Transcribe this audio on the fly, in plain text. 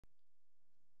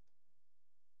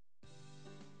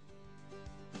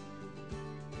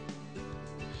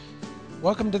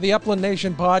Welcome to the Upland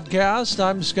Nation podcast.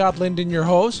 I'm Scott Linden, your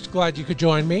host. Glad you could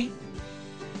join me.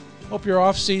 Hope your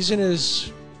off season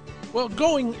is, well,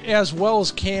 going as well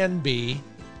as can be,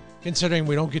 considering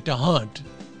we don't get to hunt.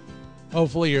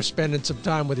 Hopefully you're spending some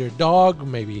time with your dog,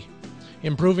 maybe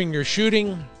improving your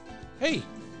shooting. Hey,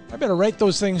 I better write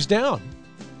those things down.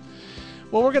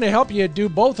 Well, we're going to help you do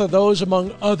both of those,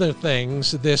 among other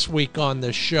things, this week on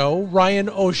the show. Ryan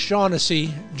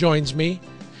O'Shaughnessy joins me.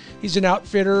 He's an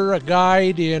outfitter, a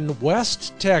guide in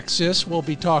West Texas. We'll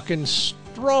be talking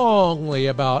strongly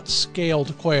about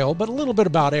scaled quail, but a little bit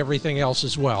about everything else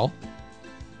as well.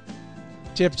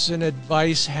 Tips and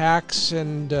advice, hacks,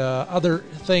 and other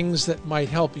things that might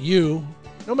help you,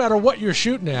 no matter what you're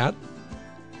shooting at.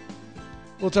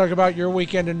 We'll talk about your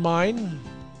weekend in mind,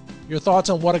 your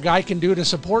thoughts on what a guy can do to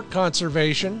support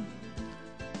conservation.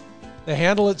 The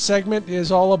Handle It segment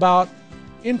is all about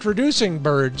introducing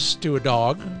birds to a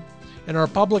dog. And our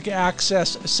public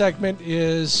access segment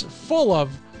is full of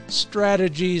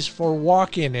strategies for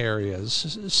walk-in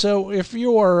areas. So if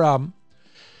you're a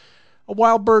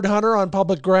wild bird hunter on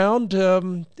public ground,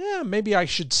 maybe I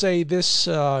should say this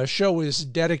show is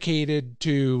dedicated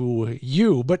to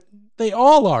you, but they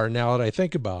all are now that I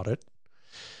think about it.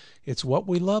 It's what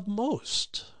we love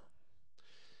most.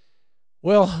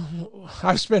 Well,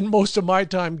 I've spent most of my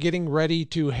time getting ready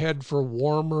to head for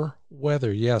warmer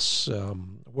weather. Yes,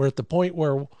 we're at the point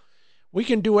where we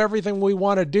can do everything we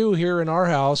want to do here in our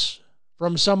house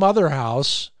from some other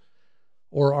house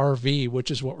or RV, which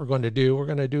is what we're going to do. We're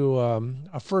going to do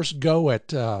a first go at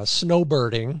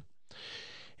snowbirding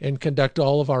and conduct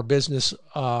all of our business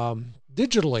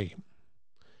digitally,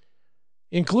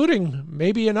 including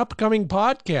maybe an upcoming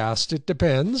podcast. It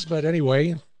depends, but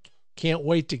anyway, can't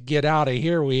wait to get out of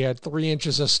here. We had 3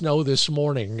 inches of snow this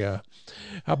morning. How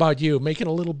about you? Making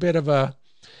a little bit of a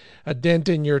dent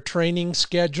in your training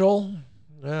schedule?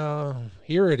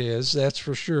 Here it is, that's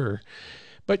for sure.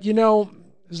 But you know,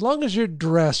 as long as you're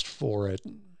dressed for it,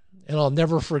 and I'll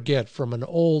never forget from an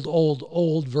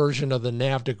old version of the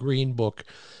NAVDA Green Book,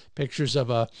 pictures of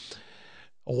a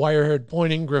wire-haired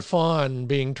pointing griffon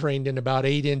being trained in about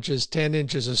 8 inches, 10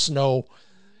 inches of snow.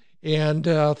 And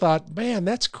thought, man,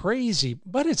 that's crazy,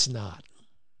 but it's not.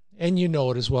 And you know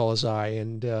it as well as I.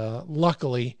 And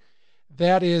luckily,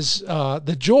 that is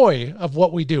the joy of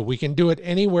what we do. We can do it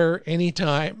anywhere,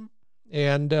 anytime.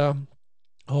 And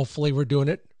hopefully we're doing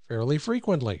it fairly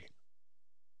frequently.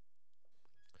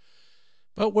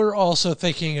 But we're also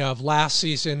thinking of last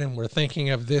season, and we're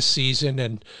thinking of this season.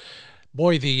 And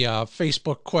boy, the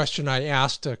Facebook question I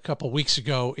asked a couple weeks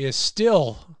ago is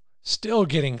still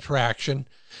getting traction.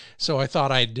 So I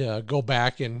thought I'd go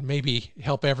back and maybe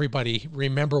help everybody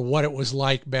remember what it was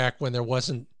like back when there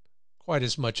wasn't quite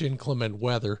as much inclement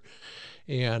weather.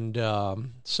 And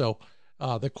so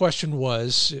the question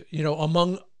was, you know,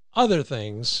 among other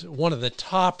things, one of the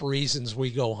top reasons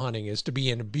we go hunting is to be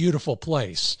in a beautiful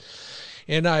place.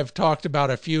 And I've talked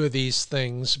about a few of these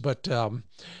things, but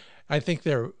I think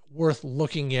they're worth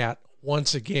looking at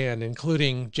once again,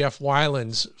 including Jeff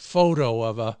Weiland's photo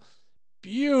of a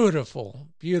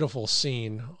beautiful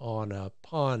scene on a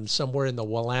pond somewhere in the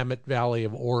Willamette Valley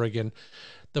of Oregon.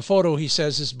 The photo, he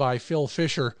says, is by Phil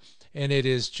Fisher, and it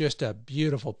is just a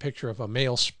beautiful picture of a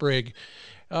male sprig,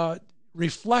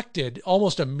 reflected,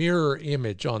 almost a mirror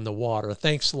image on the water.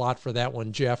 Thanks a lot for that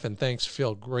one, Jeff, and thanks,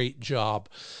 Phil. Great job.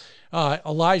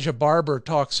 Elijah Barber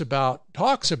talks about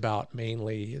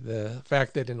mainly the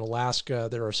fact that in Alaska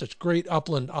there are such great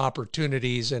upland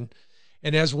opportunities, and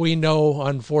as we know,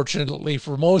 unfortunately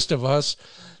for most of us,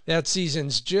 that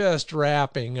season's just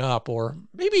wrapping up, or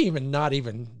maybe even not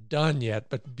even done yet.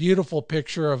 But beautiful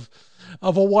picture of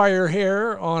a wire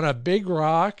hare on a big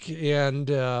rock, and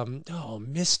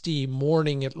misty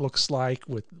morning it looks like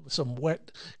with some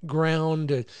wet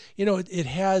ground. You know, it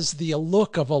has the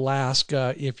look of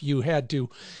Alaska if you had to,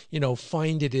 you know,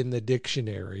 find it in the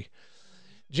dictionary.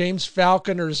 James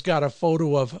Falconer's got a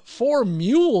photo of 4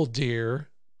 mule deer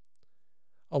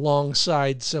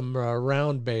alongside some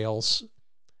round bales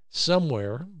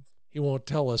somewhere. He won't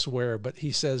tell us where, but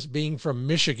he says, being from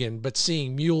Michigan, but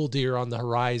seeing mule deer on the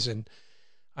horizon,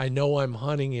 I know I'm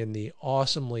hunting in the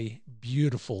awesomely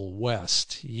beautiful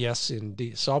West. Yes,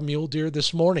 indeed. Saw mule deer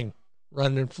this morning,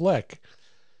 run and flick,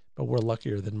 but we're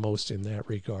luckier than most in that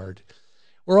regard.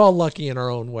 We're all lucky in our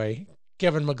own way.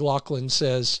 Kevin McLaughlin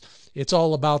says, it's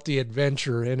all about the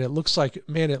adventure, and it looks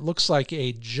like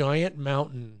a giant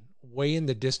mountain way in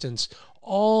the distance,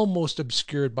 almost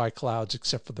obscured by clouds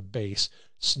except for the base,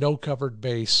 snow-covered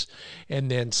base,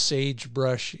 and then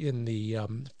sagebrush in the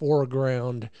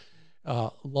foreground.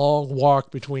 Long walk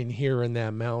between here and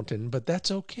that mountain, but that's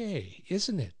okay,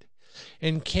 isn't it?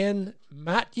 And Ken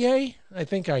Mathieu, I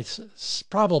think I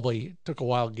probably took a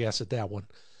wild guess at that one,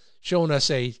 showing us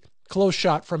a close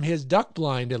shot from his duck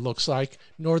blind, it looks like,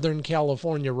 Northern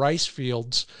California rice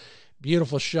fields.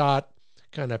 Beautiful shot,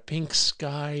 kind of pink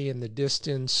sky in the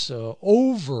distance,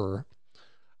 over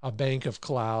a bank of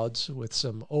clouds with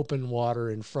some open water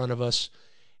in front of us.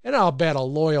 And I'll bet a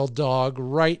loyal dog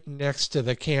right next to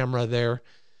the camera there.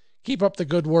 Keep up the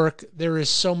good work. There is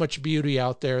so much beauty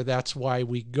out there. That's why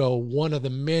we go. One of the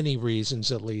many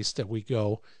reasons, at least, that we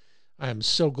go. I am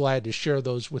so glad to share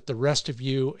those with the rest of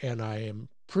you, and I am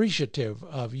appreciative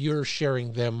of your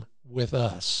sharing them with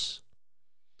us.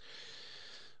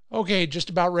 Okay, just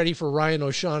about ready for Ryan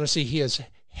O'Shaughnessy. He is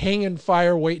hanging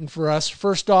fire waiting for us.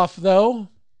 First off, though,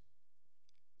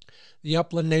 the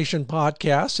Upland Nation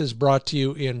podcast is brought to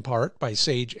you in part by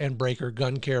Sage and Breaker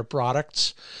Gun Care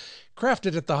products.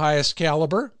 Crafted at the highest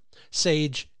caliber,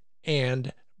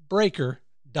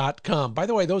 sageandbreaker.com. By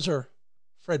the way, those are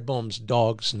Fred Boehm's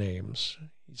dog's names.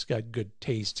 He's got good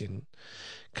taste in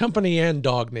company and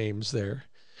dog names there.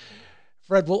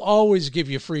 Fred will always give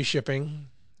you free shipping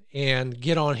and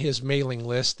get on his mailing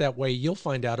list. That way you'll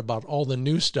find out about all the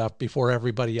new stuff before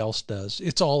everybody else does.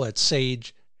 It's all at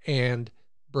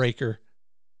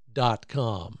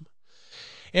sageandbreaker.com.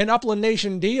 And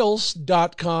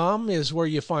uplandnationdeals.com is where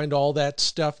you find all that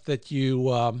stuff that you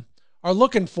are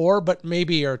looking for, but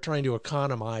maybe are trying to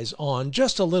economize on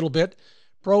just a little bit.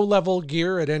 Pro-level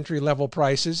gear at entry-level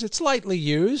prices. It's lightly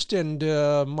used, and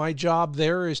my job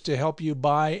there is to help you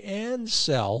buy and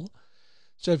sell.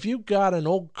 So if you've got an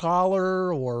old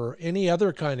collar or any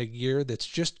other kind of gear that's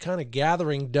just kind of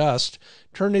gathering dust,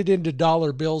 turn it into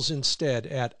dollar bills instead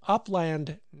at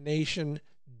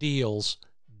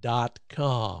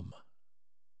uplandnationdeals.com.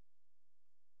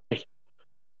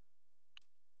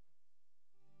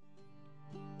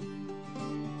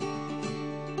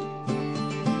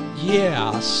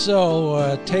 Yeah,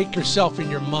 so take yourself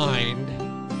in your mind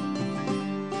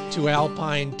to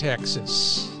Alpine,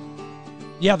 Texas.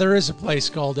 Yeah, there is a place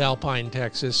called Alpine,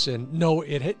 Texas, and no,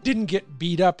 it didn't get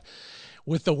beat up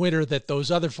with the winter that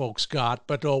those other folks got,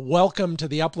 but welcome to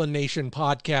the Upland Nation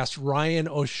podcast, Ryan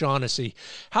O'Shaughnessy.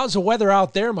 How's the weather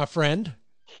out there, my friend?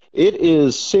 It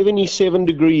is 77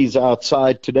 degrees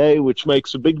outside today, which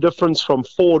makes a big difference from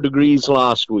 4 degrees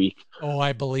last week. Oh,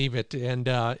 I believe it. And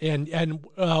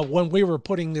when we were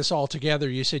putting this all together,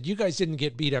 you said you guys didn't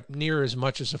get beat up near as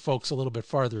much as the folks a little bit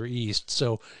farther east.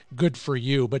 So good for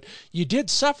you. But you did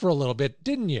suffer a little bit,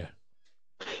 didn't you?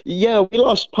 Yeah, we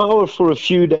lost power for a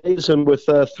few days, and with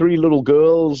 3 little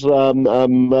girls,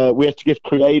 we had to get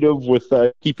creative with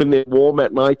keeping them warm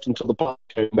at night until the power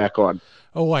came back on.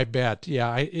 Oh, I bet.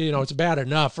 Yeah, it's bad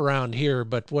enough around here,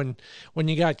 but when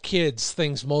you got kids,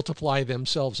 things multiply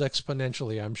themselves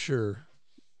exponentially, I'm sure.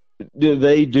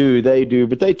 They do,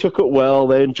 but they took it well.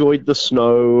 They enjoyed the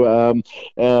snow.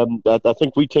 I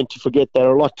think we tend to forget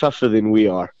they're a lot tougher than we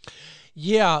are.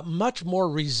 Yeah, much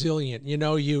more resilient.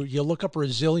 You look up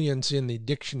resilience in the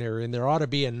dictionary, and there ought to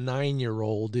be a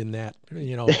 9-year-old in that, for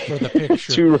the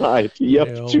picture. Too right.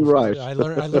 Yep, too right. I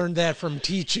learned that from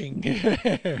teaching.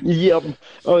 Yep.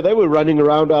 Oh, they were running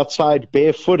around outside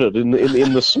barefooted in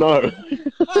the snow.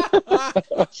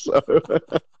 So.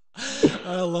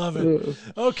 I love it.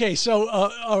 Okay, so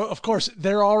of course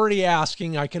they're already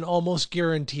asking. I can almost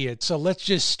guarantee it. So let's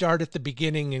just start at the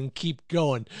beginning and keep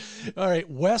going. All right,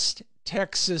 West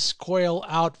Texas Quail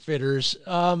Outfitters.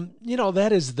 That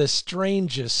is the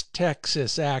strangest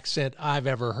Texas accent I've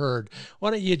ever heard. Why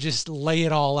don't you just lay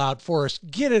it all out for us?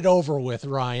 Get it over with,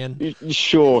 Ryan.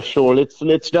 Sure.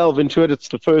 Let's delve into it. It's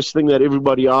the first thing that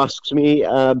everybody asks me.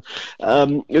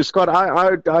 Scott,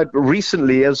 I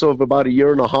recently, as of about a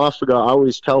year and a half ago, I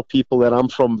always tell people that I'm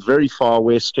from very far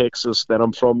West Texas, that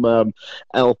I'm from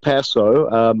El Paso.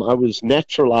 I was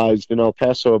naturalized in El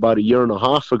Paso about a year and a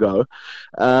half ago.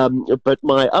 But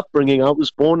my upbringing, I was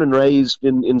born and raised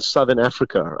in Southern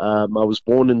Africa. I was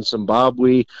born in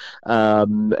Zimbabwe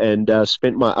and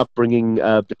spent my upbringing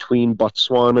between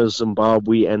Botswana,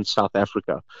 Zimbabwe, and South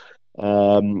Africa.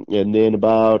 And then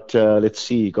about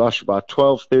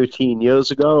 12, 13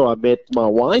 years ago, I met my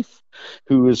wife,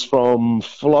 who is from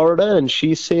Florida, and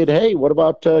she said, hey, what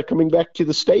about coming back to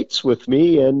the States with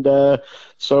me? And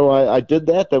so I did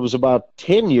that. That was about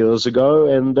 10 years ago,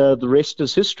 and the rest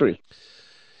is history.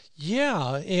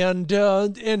 Yeah,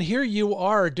 and here you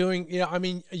are doing.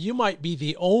 You might be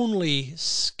the only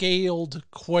scaled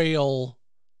quail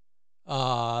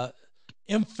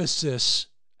emphasis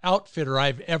outfitter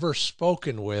I've ever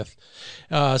spoken with.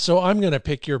 So I'm going to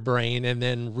pick your brain and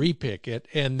then repick it.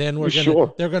 And then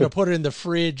they're going to put it in the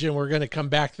fridge, and we're going to come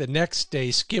back the next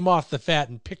day, skim off the fat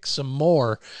and pick some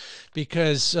more,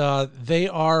 because they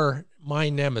are my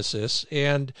nemesis.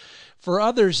 And for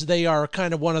others, they are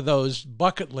kind of one of those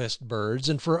bucket list birds.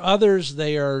 And for others,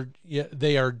 they are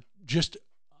just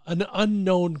an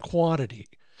unknown quantity.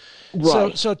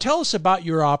 Right. So tell us about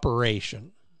your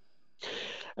operation.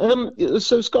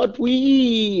 So Scott, for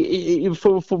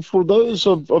those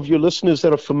of your listeners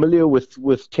that are familiar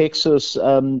with Texas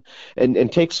and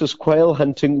Texas quail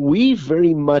hunting, we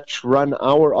very much run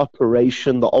our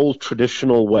operation the old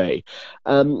traditional way.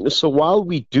 So while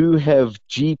we do have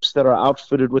Jeeps that are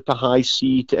outfitted with a high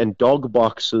seat and dog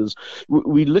boxes,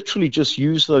 we literally just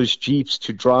use those Jeeps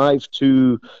to drive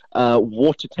to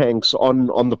water tanks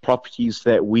on the properties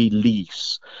that we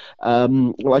lease.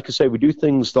 Like I say, we do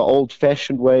things the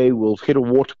old-fashioned way. We'll hit a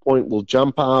water point, we'll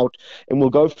jump out, and we'll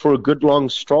go for a good long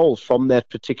stroll from that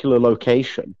particular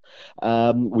location.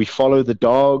 We follow the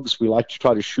dogs. We like to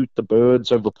try to shoot the birds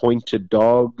over pointed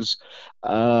dogs.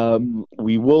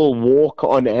 We will walk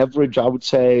on average, I would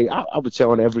say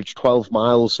on average 12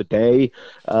 miles a day.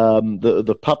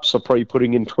 The pups are probably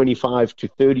putting in 25 to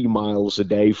 30 miles a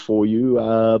day for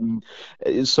you.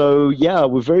 So yeah,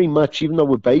 we're very much, even though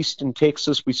we're based in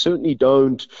Texas, we certainly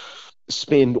don't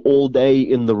spend all day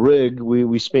in the rig.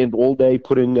 We spend all day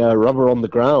putting rubber on the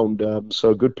ground. So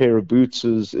a good pair of boots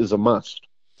is a must.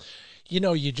 You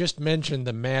know, you just mentioned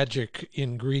the magic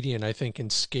ingredient, I think, in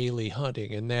scaly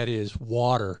hunting, and that is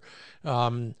water.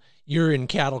 You're in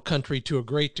cattle country to a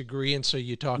great degree, and so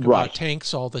you talk about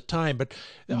tanks all the time. But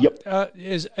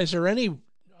is there any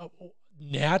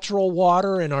natural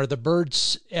water, and are the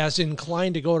birds as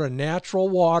inclined to go to natural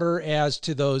water as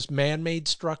to those man-made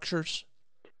structures?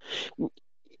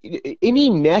 Any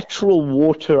natural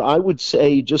water, I would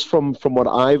say, just from what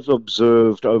I've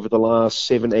observed over the last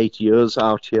 7-8 years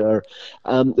out here,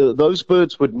 those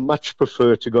birds would much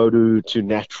prefer to go to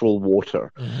natural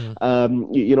water.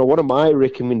 Mm-hmm. One of my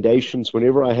recommendations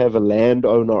whenever I have a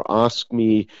landowner ask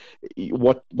me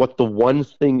what the one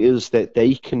thing is that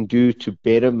they can do to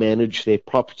better manage their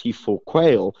property for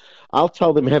quail, I'll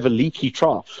tell them have a leaky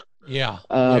trough.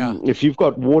 If you've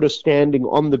got water standing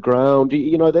on the ground,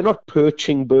 they're not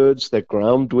perching birds, they're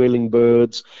ground-dwelling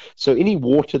birds. So any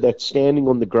water that's standing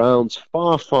on the ground's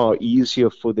far, far easier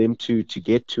for them to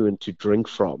get to and to drink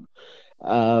from.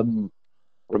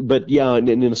 But yeah,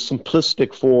 in a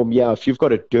simplistic form, if you've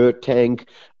got a dirt tank,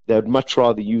 they'd much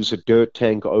rather use a dirt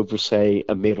tank over, say,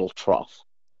 a metal trough.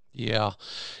 Yeah.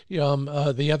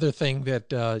 The other thing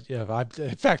that,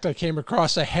 in fact, I came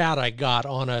across a hat I got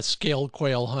on a scaled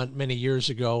quail hunt many years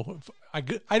ago. I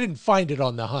didn't find it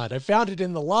on the hunt. I found it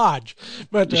in the lodge.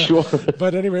 But,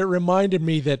 but anyway, it reminded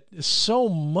me that so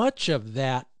much of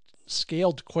that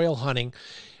scaled quail hunting,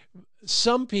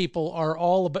 some people are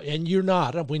all about, and you're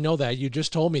not, we know that. You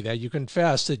just told me that. You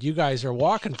confessed that you guys are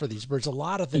walking for these birds. A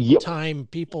lot of the time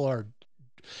people are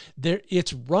there,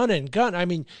 it's run and gun. I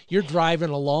mean, you're driving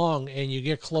along and you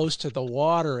get close to the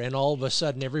water, and all of a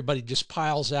sudden everybody just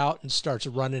piles out and starts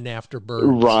running after birds.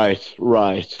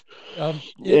 Right.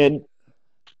 And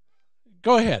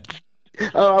go ahead.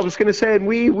 I was going to say, and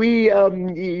we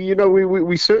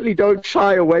certainly don't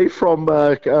shy away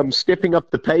from stepping up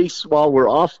the pace while we're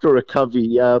after a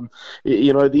covey.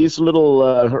 These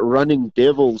little running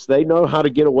devils, they know how to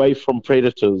get away from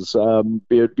predators,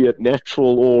 be it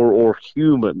natural or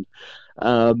human.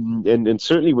 And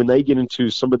certainly when they get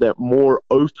into some of that more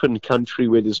open country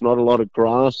where there's not a lot of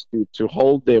grass to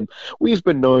hold them, we've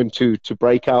been known to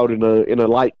break out in a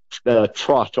light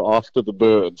trot after the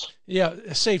birds. Yeah,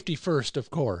 safety first, of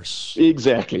course.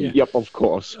 Exactly. Yeah. Yep, of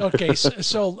course. Okay,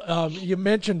 so you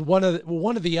mentioned one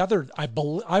of the other.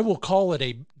 I will call it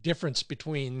a difference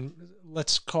between,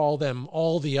 let's call them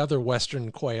all the other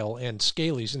western quail and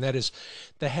Scalies, and that is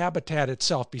the habitat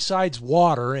itself. Besides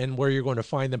water and where you're going to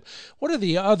find them, what are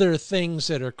the other things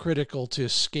that are critical to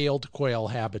scaled quail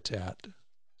habitat?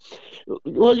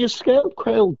 Well, your scaled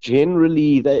quail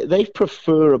generally, they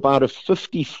prefer about a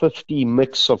 50-50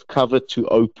 mix of cover to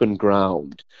open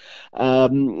ground.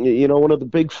 One of the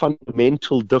big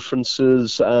fundamental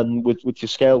differences with your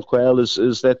scaled quail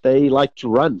is that they like to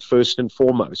run first and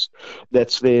foremost.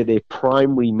 That's their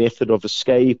primary method of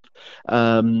escape.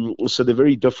 So they're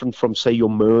very different from, say, your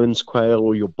Mearns quail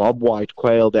or your bobwhite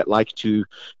quail that like to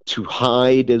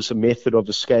hide as a method of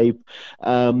escape.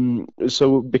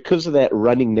 So because of that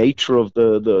running nature of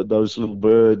those little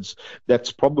birds,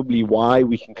 that's probably why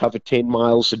we can cover 10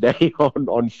 miles a day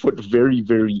on foot very,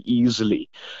 very easily.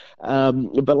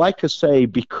 But like I say,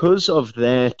 because of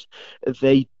that,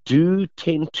 they do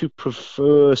tend to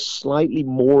prefer slightly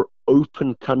more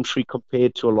open country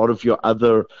compared to a lot of your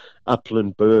other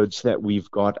upland birds that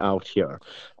we've got out here.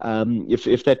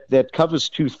 If that cover's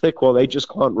too thick, well, they just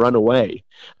can't run away.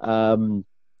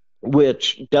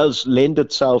 Which does lend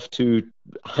itself to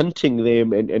hunting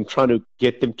them and trying to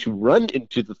get them to run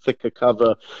into the thicker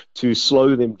cover to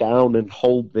slow them down and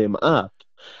hold them up.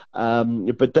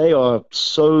 But they are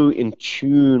so in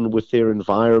tune with their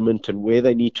environment and where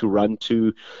they need to run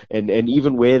to, and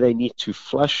even where they need to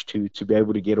flush to be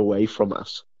able to get away from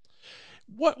us.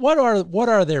 What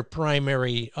are their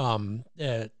primary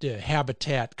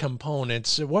habitat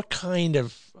components? What kind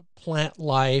of plant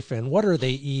life, and what are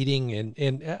they eating?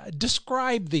 And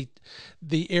describe the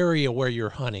area where you're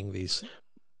hunting these.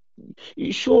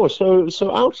 Sure.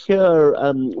 So out here,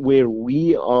 where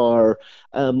we are,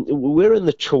 we're in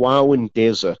the Chihuahuan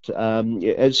Desert.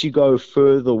 As you go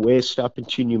further west up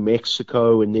into New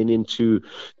Mexico and then to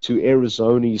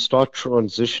Arizona, you start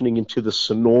transitioning into the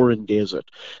Sonoran Desert.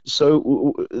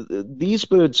 So these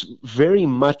birds very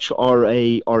much are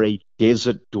a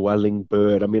desert dwelling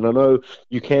bird. I mean, I know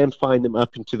you can find them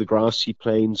up into the grassy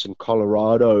plains in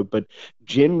Colorado, but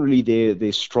generally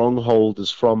their stronghold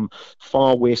is from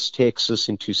far west Texas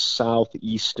into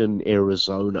southeastern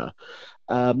Arizona.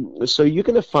 So you're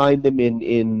going to find them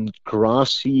in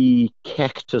grassy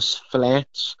cactus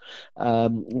flats.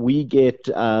 We get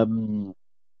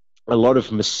a lot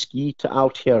of mesquite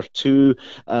out here too.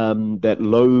 That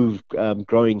low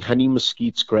growing honey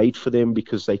mesquite's great for them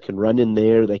because they can run in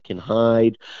there, they can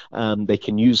hide, they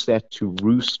can use that to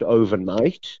roost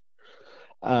overnight.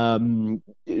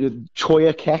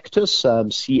 Cholla cactus,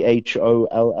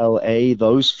 Cholla,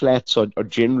 those flats are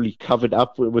generally covered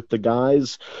up with the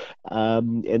guys.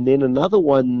 And then another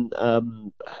one,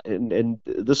 and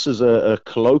this is a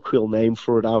colloquial name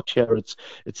for it out here.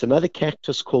 It's another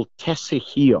cactus called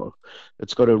Tassajillo.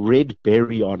 It's got a red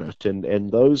berry on it,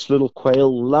 and those little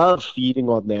quail love feeding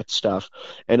on that stuff.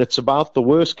 And it's about the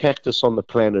worst cactus on the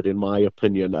planet, in my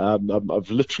opinion. I've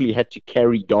literally had to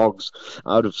carry dogs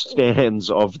out of stands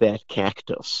of that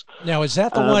cactus. Now, is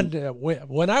that the one?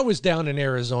 When I was down in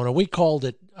Arizona,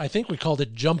 I think we called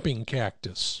it jumping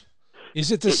cactus.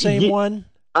 Is it the same one?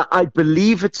 I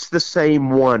believe it's the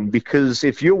same one, because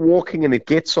if you're walking and it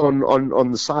gets on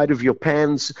the side of your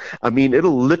pants, I mean,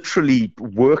 it'll literally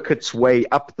work its way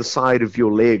up the side of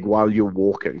your leg while you're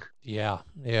walking. Yeah,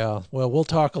 yeah. Well, we'll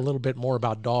talk a little bit more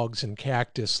about dogs and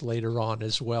cactus later on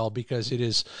as well, because it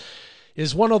is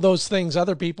one of those things.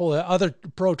 Other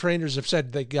pro trainers have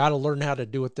said they got to learn how to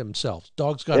do it themselves.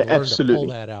 Dogs got to learn to pull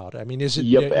that out. I mean,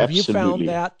 Yep, have you absolutely. found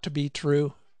that to be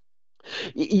true?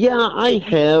 Yeah, I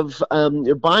have.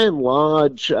 By and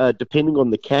large, depending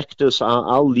on the cactus,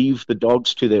 I'll leave the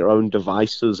dogs to their own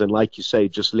devices, and like you say,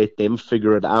 just let them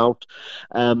figure it out.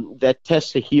 That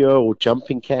Tassajillo or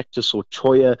jumping cactus or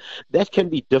cholla, that can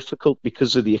be difficult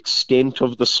because of the extent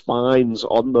of the spines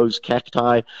on those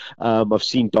cacti. I've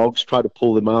seen dogs try to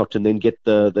pull them out and then get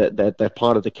that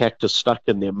part of the cactus stuck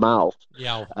in their mouth.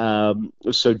 Yeah.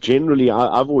 So generally,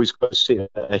 I've always got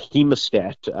a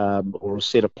hemostat or a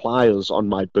set of pliers on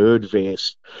my bird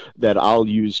vest that I'll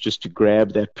use just to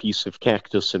grab that piece of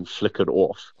cactus and flick it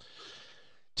off.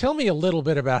 Tell me a little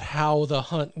bit about how the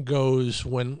hunt goes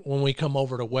when we come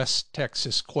over to West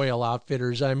Texas Quail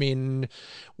Outfitters. I mean,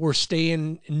 we're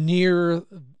staying near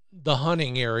the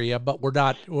hunting area, but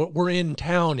we're in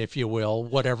town, if you will,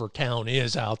 whatever town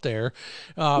is out there.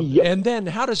 Yep. And then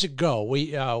how does it go?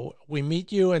 We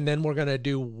meet you, and then we're going to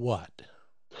do what?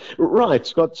 Right,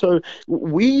 Scott. So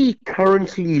we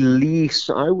currently lease,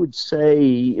 I would say,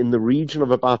 in the region of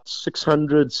about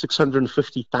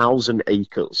 650,000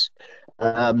 acres.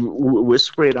 We're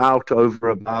spread out over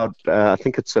about, I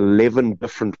think it's 11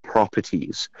 different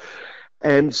properties.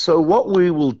 And so what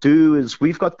we will do is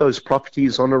we've got those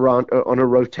properties on a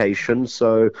rotation.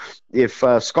 So if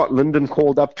Scott Linden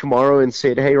called up tomorrow and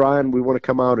said, "Hey, Ryan, we want to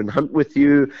come out and hunt with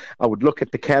you," I would look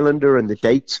at the calendar and the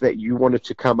dates that you wanted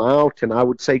to come out, and I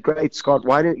would say, "Great, Scott,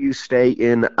 why don't you stay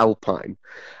in Alpine?"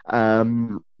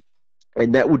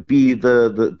 And that would be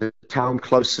the town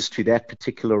closest to that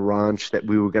particular ranch that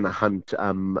we were going to hunt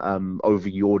over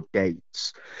your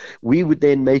dates. We would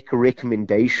then make a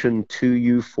recommendation to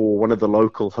you for one of the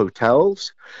local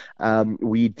hotels.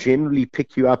 We generally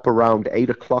pick you up around 8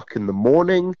 o'clock in the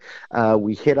morning.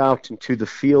 We head out into the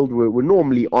field. We're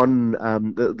normally on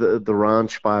the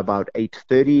ranch by about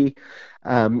 8:30.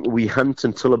 We hunt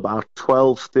until about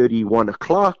 12:30, 1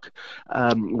 o'clock,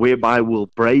 whereby we'll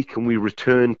break and we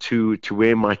return to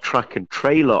where my truck and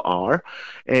trailer are. car,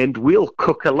 and we'll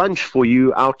cook a lunch for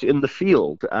you out in the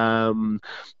field.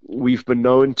 We've been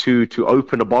known to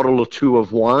open a bottle or two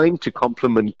of wine to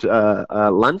complement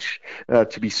lunch,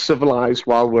 to be civilized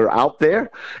while we're out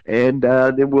there, and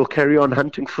then we'll carry on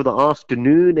hunting for the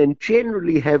afternoon, and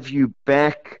generally have you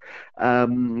back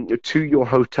to your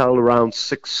hotel around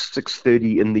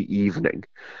 6:30 in the evening.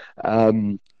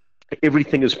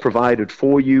 Everything is provided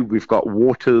for you. We've got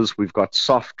waters, we've got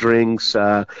soft drinks,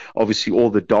 obviously all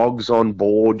the dogs on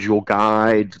board, your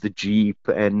guide, the Jeep,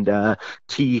 and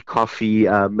tea, coffee,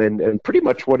 and pretty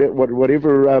much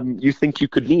whatever you think you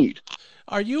could need.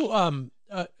 Are you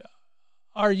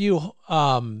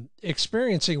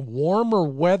experiencing warmer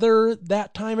weather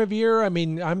that time of year? I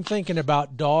mean, I'm thinking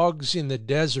about dogs in the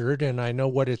desert, and I know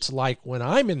what it's like when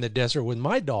I'm in the desert with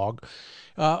my dog.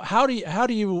 How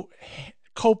do you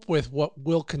cope with what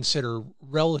we'll consider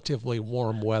relatively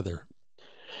warm weather?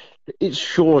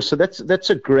 Sure. So that's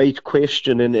a great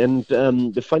question, and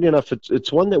funny enough,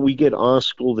 it's one that we get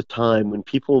asked all the time when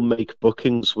people make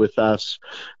bookings with us.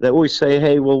 They always say,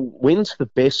 "Hey, well, when's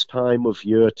the best time of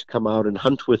year to come out and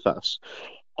hunt with us?"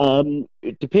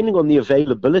 Depending on the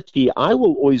availability, I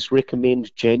will always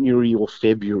recommend January or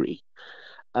February.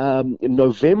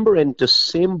 November and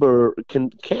December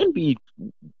can be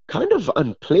kind of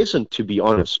unpleasant, to be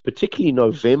honest, particularly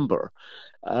November.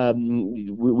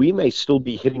 We may still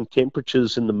be hitting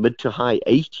temperatures in the mid to high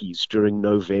 80s during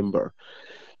November.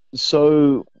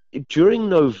 So during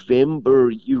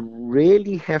November, you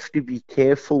really have to be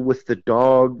careful with the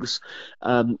dogs.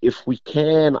 If we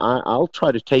can, I'll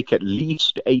try to take at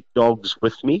least 8 dogs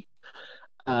with me.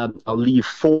 I'll leave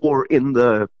 4 in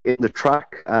the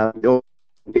truck.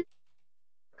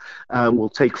 We'll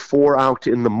take 4 out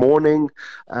in the morning.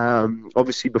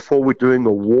 Obviously, before we're doing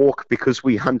a walk, because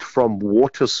we hunt from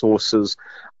water sources,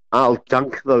 I'll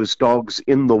dunk those dogs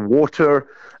in the water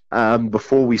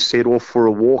before we set off for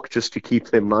a walk, just to keep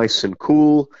them nice and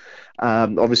cool.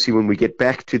 Obviously, when we get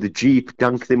back to the Jeep,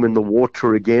 dunk them in the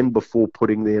water again before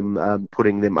putting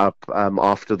them up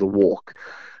after the walk.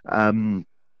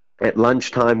 At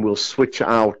lunchtime, we'll switch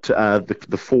out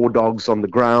the 4 dogs on the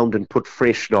ground and put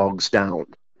fresh dogs down.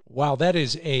 Wow, that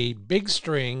is a big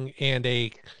string and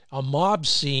a mob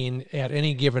scene at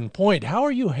any given point. How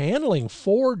are you handling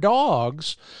 4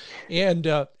 dogs and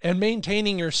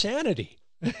maintaining your sanity?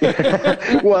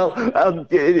 Well,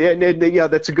 yeah,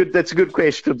 that's a good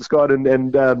question, Scott,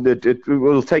 and it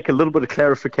will take a little bit of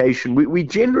clarification. We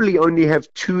generally only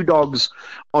have 2 dogs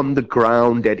on the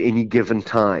ground at any given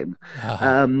time.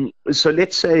 So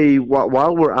let's say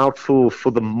while we're out for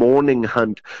the morning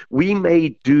hunt, we may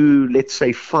do, let's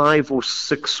say, 5 or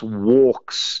 6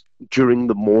 walks during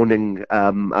the morning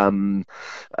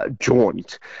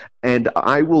jaunt, and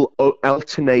I will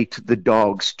alternate the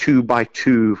dogs 2 by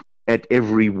 2 at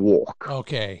every walk.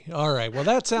 Okay. All right. Well,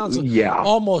 that sounds Yeah.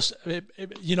 almost,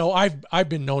 I've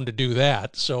been known to do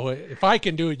that. So if I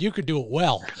can do it, you could do it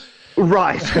well.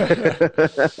 Right.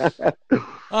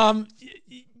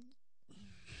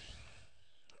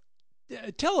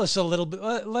 Tell us a little bit.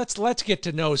 Let's get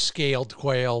to know scaled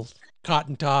quail,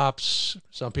 cotton tops.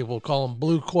 Some people call them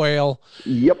blue quail.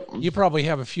 Yep. You probably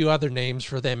have a few other names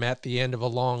for them at the end of a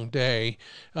long day,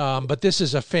 but this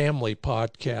is a family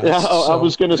podcast. Yeah, I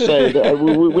was going to say that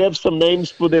we have some names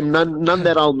for them, none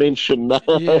that I'll mention.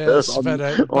 Yes,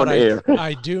 on air.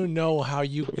 I do know how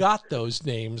you got those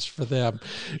names for them.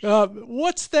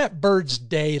 What's that bird's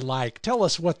day like? Tell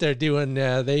us what they're doing.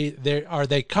 Are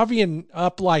they coveying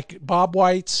up like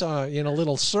bobwhites in a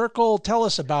little circle? Tell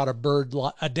us about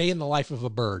a day in the life of a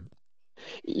bird.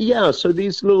 Yeah, so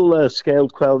these little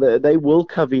scaled quail, they will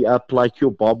covey up like your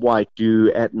bobwhite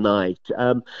do at night.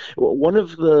 One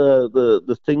of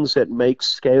the things that makes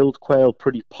scaled quail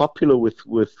pretty popular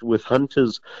with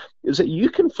hunters is that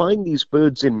you can find these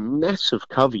birds in massive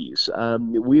coveys.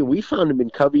 We found them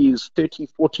in coveys, 30,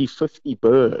 40, 50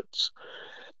 birds.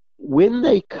 When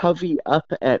they covey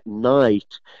up at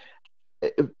night,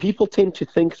 people tend to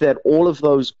think that all of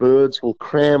those birds will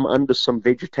cram under some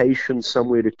vegetation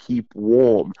somewhere to keep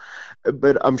warm.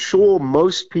 But I'm sure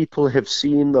most people have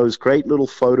seen those great little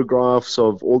photographs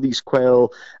of all these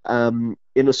quail in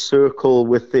a circle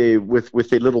with their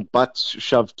little butts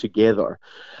shoved together.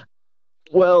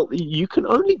 Well, you can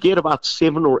only get about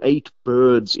 7 or 8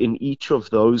 birds in each of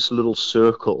those little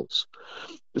circles.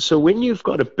 So when you've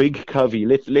got a big covey,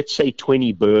 let's say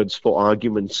 20 birds for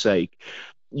argument's sake,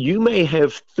 you may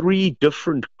have 3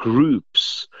 different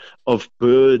groups of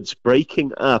birds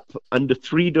breaking up under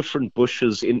 3 different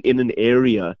bushes in an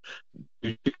area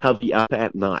to covey up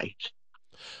at night.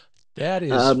 That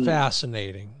is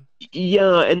fascinating.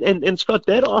 Yeah, and Scott,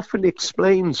 that often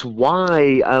explains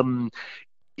why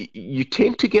you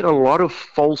tend to get a lot of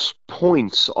false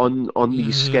points on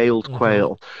these scaled Hmm.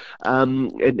 quail.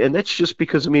 And that's just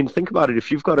because, I mean, think about it.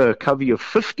 If you've got a covey of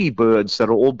 50 birds that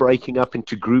are all breaking up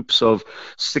into groups of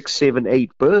 6, 7,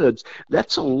 8 birds,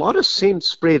 that's a lot of scent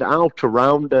spread out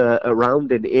around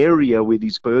an area where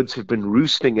these birds have been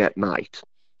roosting at night.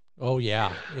 Oh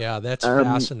yeah, yeah, that's Um,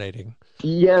 fascinating.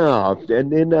 Yeah,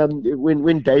 and then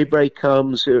when daybreak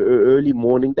comes, early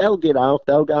morning, they'll get out.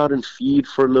 They'll go out and feed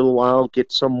for a little while,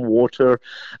 get some water.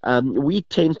 We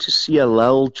tend to see a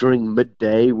lull during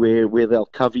midday where they'll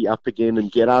covey up again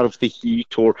and get out of the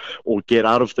heat or get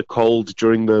out of the cold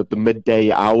during the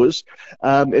midday hours.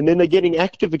 And then they're getting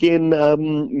active again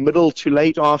middle to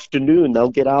late afternoon. They'll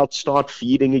get out, start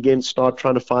feeding again, start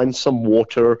trying to find some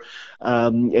water,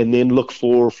 and then look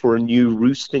for a new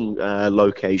roosting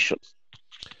location.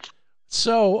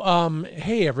 So,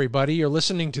 hey everybody, you're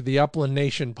listening to the Upland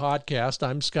Nation podcast.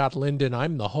 I'm Scott Linden.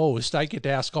 I'm the host. I get to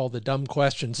ask all the dumb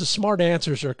questions. The smart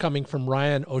answers are coming from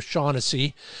Ryan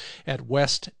O'Shaughnessy at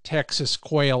West Texas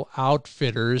Quail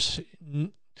Outfitters.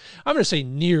 I'm going to say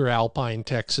near Alpine,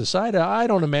 Texas. I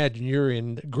don't imagine you're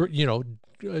in,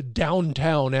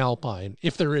 downtown Alpine,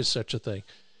 if there is such a thing.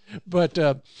 But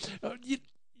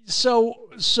so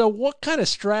what kind of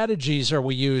strategies are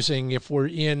we using if we're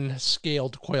in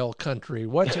scaled quail country?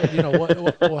 Or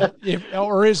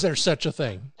is there such a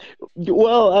thing?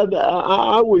 Well,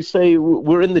 I always say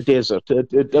we're in the desert.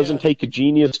 It doesn't Yeah. take a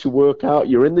genius to work out.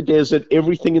 You're in the desert.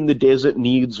 Everything in the desert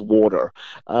needs water.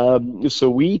 So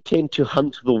we tend to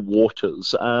hunt the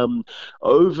waters.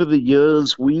 Over the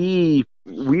years, we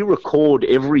record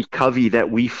every covey that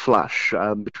we flush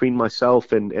between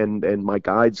myself and my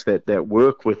guides that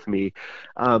work with me.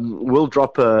 We'll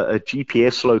drop a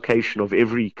GPS location of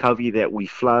every covey that we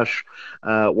flush.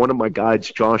 One of my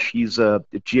guides, Josh, he's a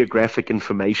geographic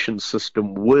information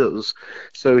system whiz.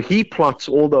 So he plots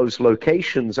all those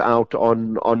locations out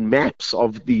on maps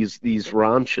of these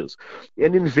ranches.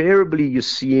 And invariably, you're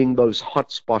seeing those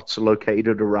hotspots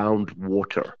located around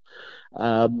water.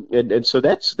 And so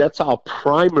that's our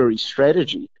primary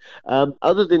strategy.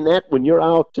 Other than that, when you're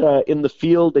out in the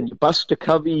field and you bust a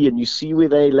covey and you see where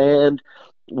they land,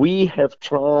 we have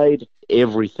tried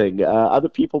everything. Other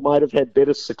people might have had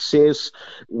better success.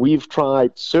 We've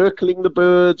tried circling the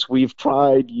birds. We've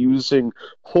tried using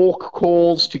hawk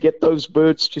calls to get those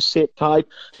birds to set tight.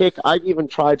 Heck, I've even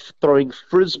tried throwing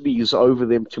frisbees over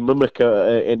them to mimic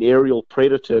an aerial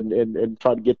predator and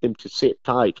try to get them to set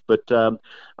tight. But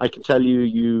I can tell you,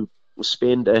 you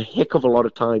spend a heck of a lot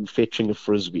of time fetching a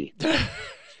frisbee.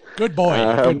 Good boy.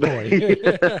 Good boy.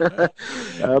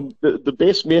 The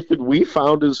best method we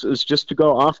found is just to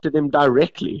go after them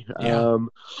directly. Yeah.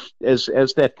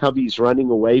 As that covey's running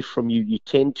away from you, you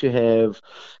tend to have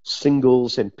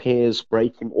singles and pairs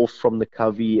breaking off from the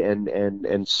covey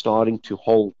and starting to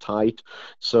hold tight.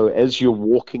 So as you're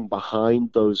walking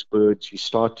behind those birds, you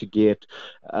start to get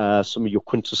some of your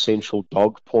quintessential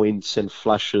dog points and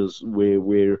flushes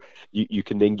where you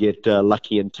can then get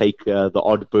lucky and take the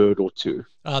odd bird or two.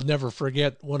 I'll never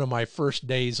forget one of my first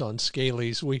days on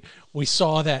Scalies. We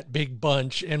saw that big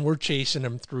bunch and we're chasing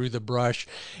them through the brush,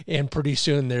 and pretty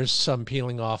soon there's some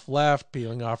peeling off left,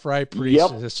 peeling off right.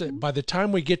 By the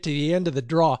time we get to the end of the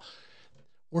draw,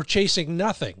 we're chasing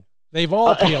nothing. They've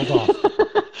all peeled off.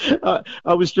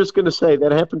 I was just going to say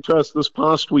that happened to us this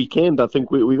past weekend. I think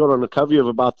we got on a covey of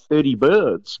about 30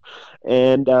 birds,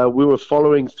 and we were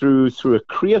following through a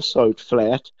creosote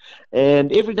flat,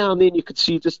 and every now and then you could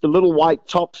see just a little white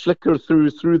top flicker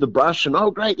through the brush, and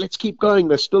oh great, let's keep going.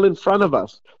 They're still in front of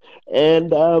us.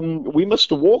 And we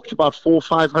must have walked about 400 or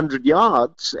 500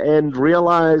 yards and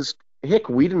realized, heck,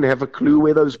 we didn't have a clue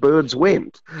where those birds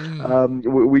went.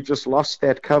 We just lost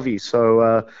that covey.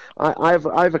 So I have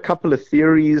a couple of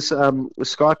theories,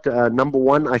 Scott. Number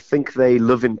one, I think they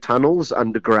live in tunnels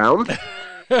underground.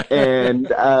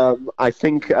 And I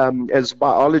think as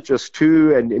biologists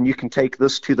too, and you can take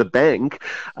this to the bank,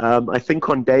 I think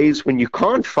on days when you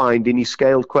can't find any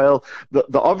scaled quail,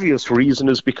 the obvious reason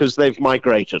is because they've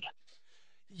migrated.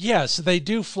 Yes, they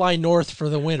do fly north for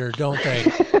the winter, don't they?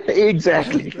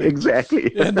 Exactly.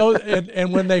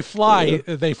 And when they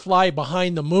fly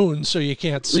behind the moon, so you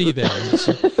can't see them.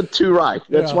 Too right.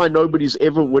 That's why nobody's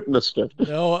ever witnessed it.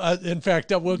 No, in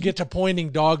fact, we'll get to pointing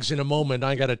dogs in a moment.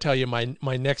 I got to tell you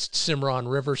my next Cimarron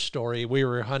River story. We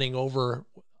were hunting over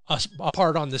a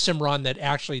part on the Cimarron that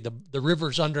actually the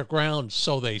river's underground,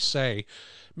 so they say,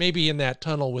 maybe in that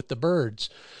tunnel with the birds,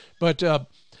 but.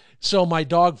 So my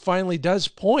dog finally does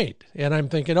point, and I'm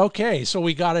thinking, okay, so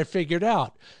we got it figured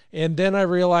out. And then I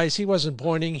realized he wasn't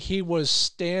pointing. He was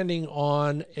standing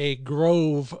on a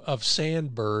grove of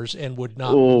sandburrs and would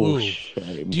not Oh, move.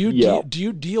 shame. Do you Yeah. do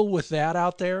you deal with that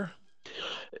out there?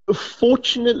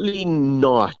 Fortunately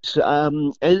not.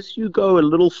 As you go a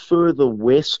little further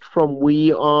west from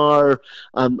we are,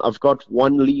 I've got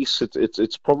one lease.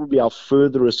 It's probably our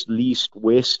furthest lease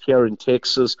west here in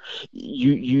Texas.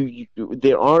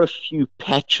 There are a few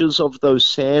patches of those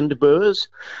sandburrs,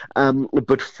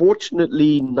 but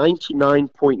fortunately,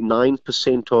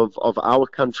 99.9% of our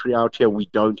country out here, we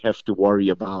don't have to worry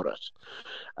about it,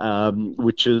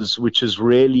 which is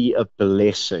really a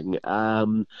blessing.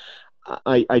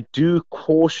 I do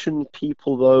caution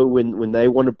people though when they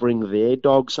want to bring their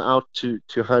dogs out to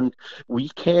hunt, we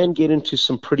can get into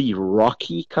some pretty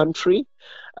rocky country.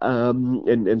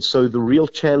 And so the real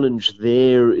challenge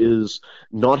there is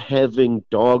not having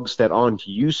dogs that aren't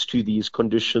used to these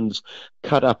conditions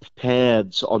cut up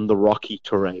paths on the rocky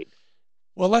terrain.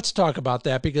 Well, let's talk about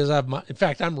that because in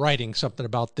fact, I'm writing something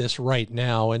about this right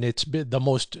now, and it's been the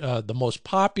most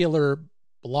popular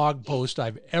blog post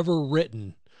I've ever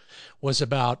written was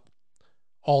about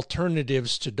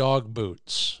alternatives to dog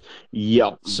boots.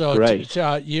 Yeah, So great.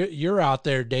 you're out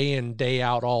there day in, day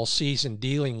out all season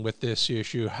dealing with this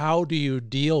issue. How do you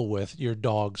deal with your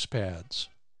dog's pads?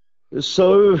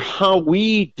 So how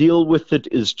we deal with it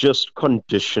is just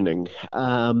conditioning.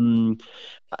 When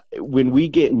we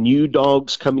get new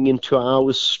dogs coming into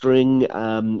our string,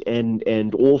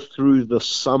 and all through the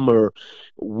summer,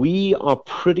 we are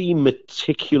pretty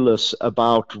meticulous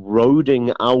about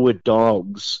roading our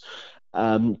dogs,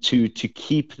 to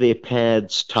keep their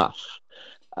pads tough.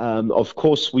 Of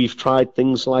course, we've tried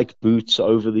things like boots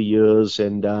over the years,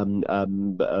 and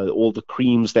all the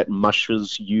creams that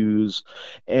mushers use.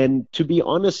 And to be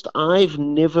honest, I've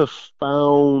never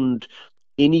found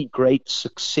any great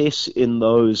success in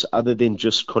those other than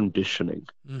just conditioning.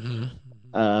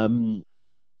 Mm-hmm. Um,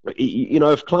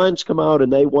 if clients come out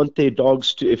and they want their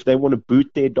dogs if they want to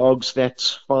boot their dogs,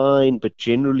 that's fine. But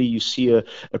generally, you see a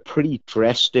pretty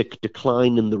drastic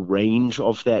decline in the range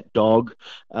of that dog,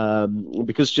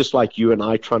 because just like you and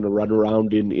I trying to run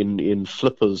around in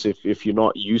flippers, if you're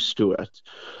not used to it.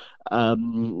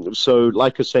 So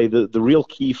like I say, the real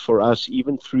key for us,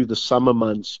 even through the summer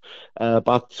months,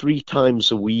 about 3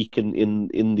 times a week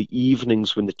in the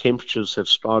evenings when the temperatures have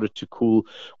started to cool,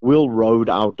 we'll road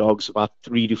our dogs about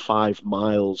 3 to 5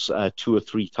 miles, 2 or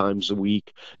 3 times a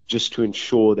week, just to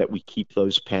ensure that we keep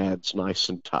those pads nice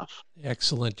and tough.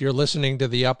 Excellent. You're listening to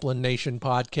the Upland Nation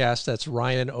podcast. That's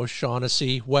Ryan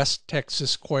O'Shaughnessy, West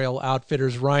Texas Quail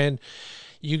Outfitters. Ryan,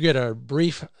 you get a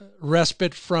brief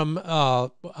respite from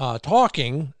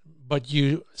talking, but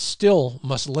you still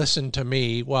must listen to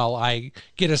me while I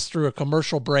get us through a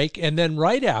commercial break. And then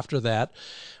right after that,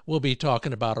 we'll be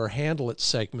talking about our Handle It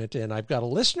segment. And I've got a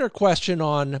listener question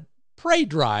on prey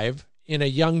drive in a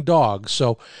young dog.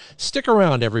 So stick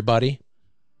around, everybody.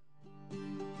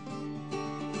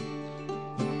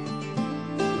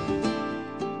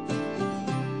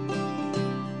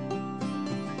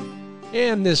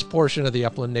 And this portion of the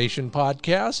Upland Nation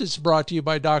podcast is brought to you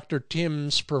by Dr.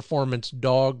 Tim's Performance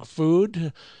Dog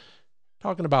Food.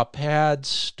 Talking about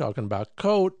pads, talking about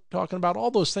coat, talking about all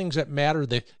those things that matter.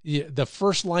 The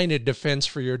first line of defense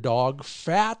for your dog.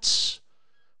 Fats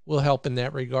will help in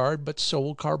that regard, but so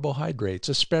will carbohydrates,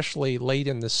 especially late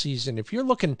in the season. If you're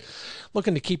looking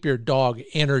to keep your dog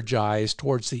energized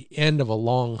towards the end of a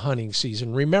long hunting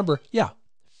season, remember,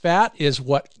 fat is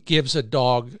what gives a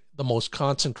dog the most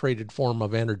concentrated form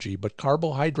of energy, but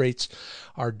carbohydrates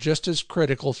are just as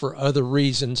critical for other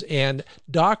reasons. And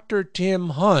Dr. Tim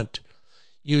Hunt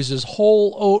uses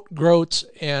whole oat groats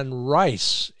and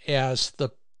rice as the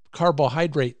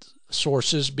carbohydrate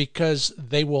sources because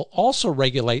they will also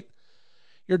regulate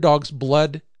your dog's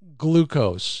blood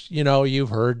glucose.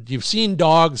 You've seen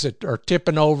dogs that are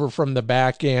tipping over from the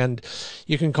back end.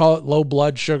 You can call it low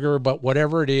blood sugar, but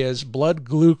whatever it is, blood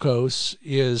glucose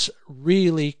is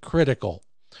really critical.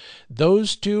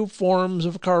 Those two forms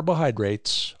of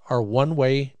carbohydrates are one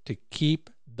way to keep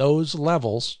those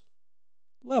levels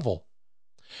level.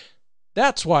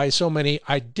 That's why so many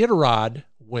Iditarod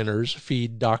winners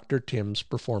feed Dr. Tim's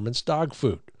Performance Dog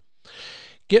Food.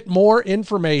 Get more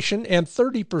information and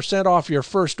 30% off your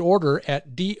first order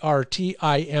at drtims.com.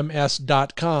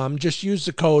 Just use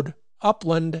the code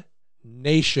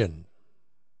UplandNation.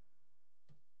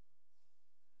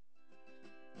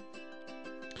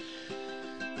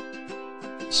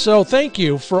 So thank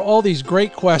you for all these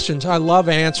great questions. I love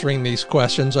answering these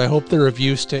questions. I hope they're of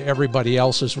use to everybody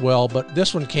else as well. But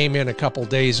this one came in a couple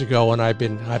days ago, and I've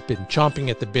been chomping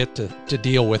at the bit to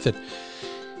deal with it.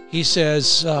 He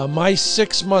says, my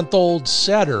 6-month-old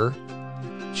setter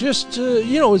just,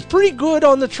 is pretty good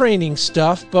on the training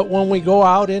stuff, but when we go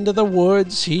out into the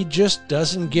woods, he just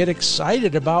doesn't get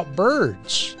excited about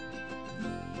birds.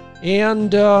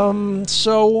 And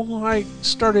so I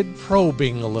started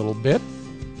probing a little bit,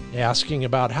 asking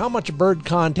about how much bird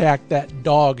contact that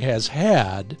dog has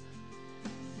had.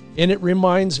 And it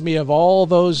reminds me of all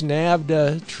those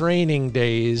NAVDA training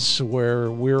days where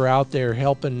we're out there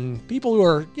helping people who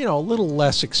are, a little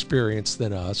less experienced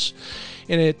than us.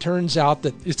 And it turns out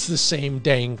that it's the same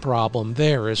dang problem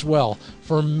there as well.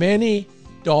 For many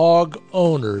dog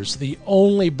owners, the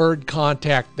only bird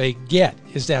contact they get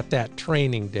is at that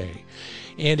training day.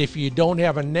 And if you don't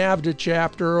have a NAVDA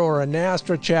chapter or a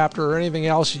NASTRA chapter or anything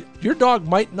else, your dog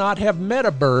might not have met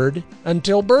a bird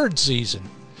until bird season.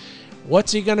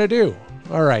 What's he going to do?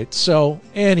 All right, so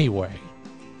anyway,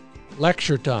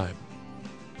 lecture time.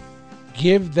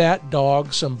 Give that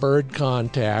dog some bird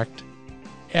contact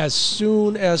as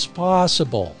soon as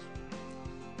possible.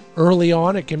 Early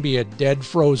on, it can be a dead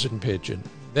frozen pigeon,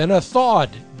 then a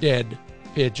thawed dead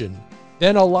pigeon,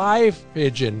 then a live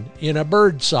pigeon in a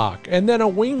bird sock, and then a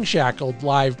wing-shackled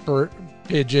live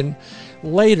pigeon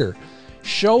later.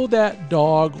 Show that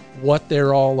dog what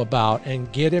they're all about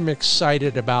and get him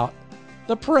excited about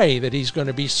the prey that he's going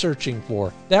to be searching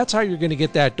for. That's how you're going to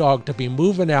get that dog to be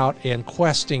moving out and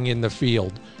questing in the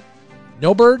field.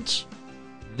 No birds,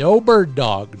 no bird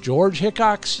dog. George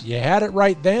Hickox, you had it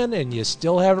right then and you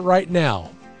still have it right now.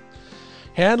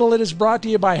 Handle It is brought to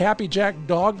you by Happy Jack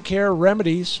Dog Care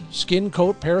Remedies, skin,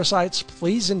 coat, parasites,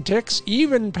 fleas and ticks,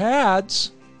 even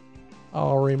pads.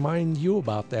 I'll remind you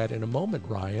about that in a moment,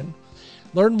 Ryan.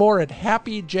 Learn more at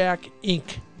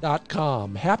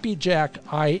happyjackinc.com.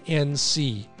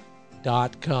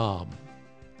 happyjackinc.com.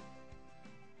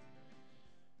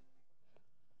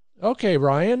 Okay,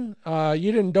 Ryan,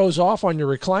 you didn't doze off on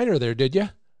your recliner there, did you?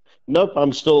 Nope,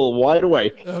 I'm still wide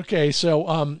awake. Okay, so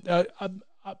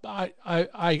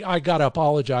I gotta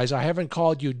apologize. I haven't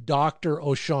called you Dr.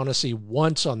 O'Shaughnessy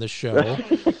once on the show,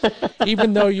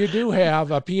 even though you do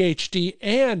have a PhD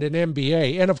and an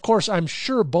MBA. And of course, I'm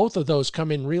sure both of those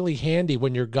come in really handy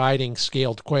when you're guiding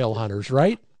scaled quail hunters,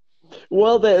 right?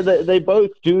 Well, they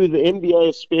both do. The MBA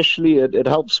especially, it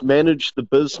helps manage the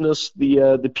business.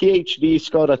 The PhD,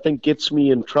 Scott, I think gets me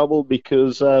in trouble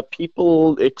because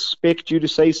people expect you to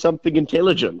say something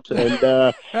intelligent.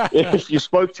 And if you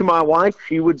spoke to my wife,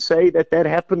 she would say that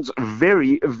happens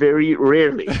very, very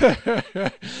rarely.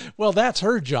 Well, that's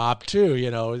her job too,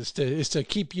 is to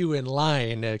keep you in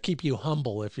line, keep you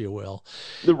humble, if you will.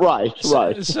 Right.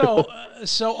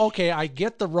 So okay, I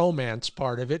get the romance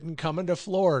part of it and coming to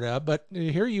Florida. But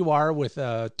here you are with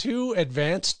 2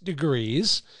 advanced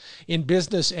degrees in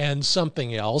business and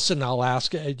something else. And I'll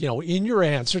ask, in your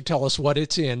answer, tell us what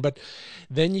it's in. But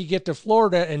then you get to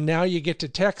Florida and now you get to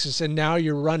Texas and now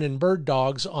you're running bird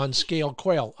dogs on scaled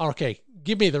quail. Okay,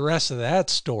 give me the rest of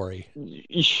that story.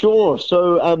 Sure.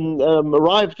 So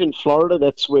arrived in Florida.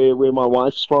 That's where my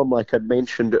wife's from, like I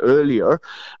mentioned earlier.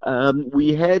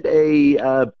 We had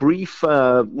a brief,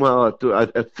 a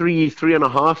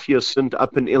 3.5 year stint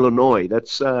up in Illinois.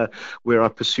 That's where I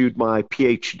pursued my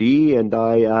PhD, and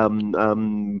I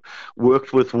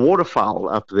worked with waterfowl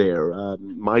up there.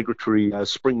 Migratory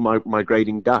spring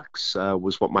migrating ducks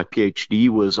was what my PhD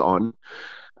was on.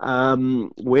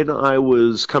 When I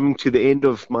was coming to the end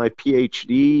of my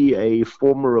PhD, a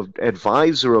former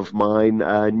advisor of mine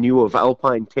knew of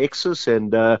Alpine, Texas,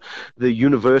 and the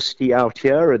university out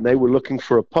here, and they were looking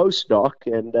for a postdoc.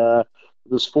 And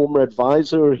this former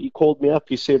advisor, he called me up.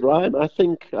 He said, "Ryan, I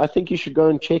think you should go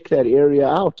and check that area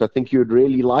out. I think you'd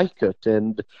really like it."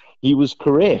 And he was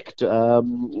correct.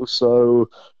 So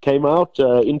came out,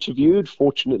 interviewed,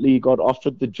 fortunately got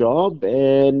offered the job,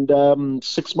 and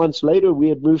 6 months later we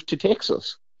had moved to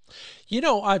Texas.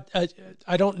 I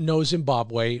don't know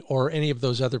Zimbabwe or any of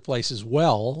those other places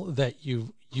well that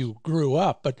you grew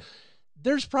up, but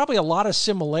there's probably a lot of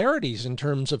similarities in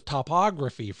terms of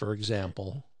topography, for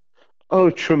example. Oh,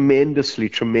 tremendously,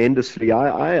 tremendously.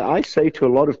 I say to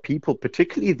a lot of people,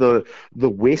 particularly the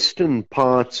western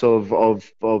parts of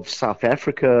South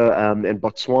Africa and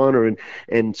Botswana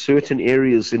and certain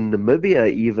areas in Namibia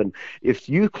even, if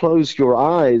you close your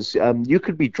eyes, you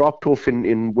could be dropped off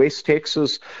in West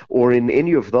Texas or in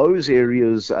any of those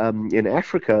areas in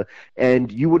Africa,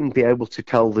 and you wouldn't be able to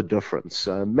tell the difference.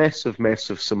 Massive,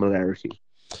 massive similarity.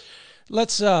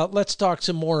 Let's talk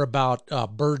some more about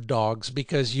bird dogs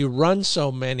because you run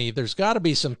so many. There's got to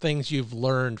be some things you've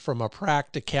learned from a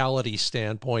practicality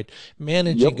standpoint,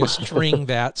 Yep. managing a string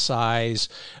that size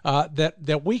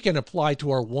that we can apply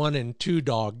to our 1 and 2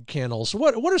 dog kennels.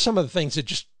 What are some of the things that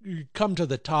just come to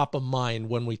the top of mind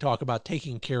when we talk about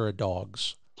taking care of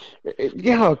dogs?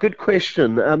 Yeah, good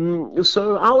question.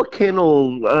 So our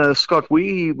kennel, Scott,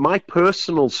 my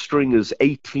personal string is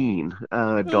 18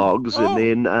 dogs, and Oh,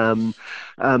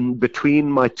 then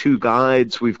between my two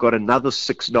guides, we've got another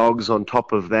 6 dogs on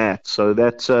top of that. So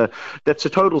that's a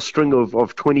total string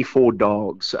of 24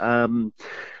 dogs.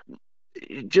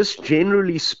 Just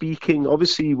generally speaking,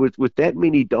 obviously, with that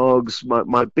many dogs,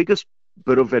 my biggest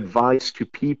bit of advice to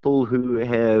people who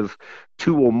have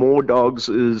 2 or more dogs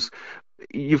is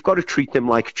you've got to treat them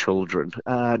like children.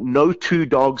 No 2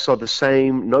 dogs are the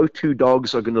same. No 2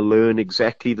 dogs are going to learn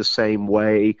exactly the same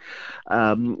way.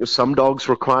 Some dogs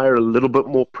require a little bit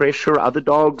more pressure. Other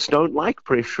dogs don't like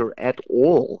pressure at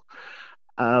all.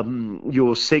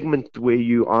 Your segment where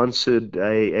you answered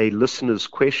a listener's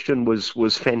question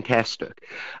was fantastic.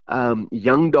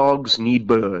 Young dogs need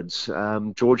birds.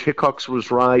 George Hickox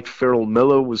was right. Ferrell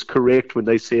Miller was correct when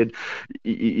they said,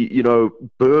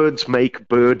 birds make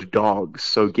bird dogs.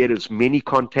 So get as many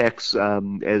contacts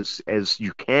as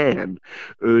you can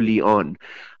early on.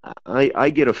 I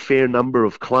get a fair number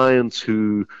of clients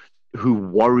who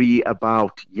worry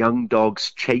about young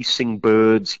dogs chasing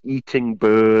birds, eating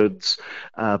birds,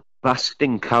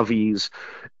 busting coveys.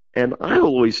 And I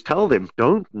always tell them,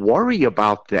 don't worry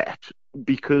about that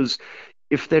because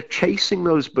if they're chasing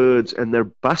those birds and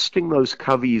they're busting those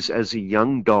coveys as a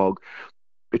young dog,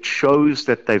 it shows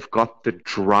that they've got the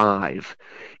drive.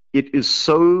 It is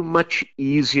so much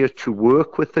easier to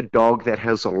work with a dog that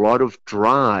has a lot of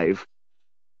drive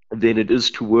than it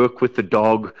is to work with a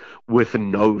dog with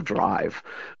no drive.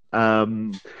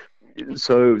 Um,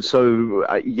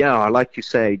 yeah, like you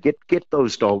say, get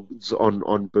those dogs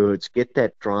on birds, get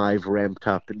that drive ramped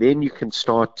up, and then you can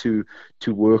start to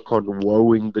work on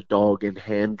wowing the dog and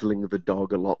handling the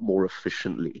dog a lot more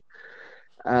efficiently.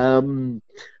 Um,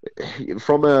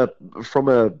 from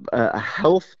a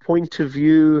health point of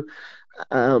view,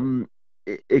 um,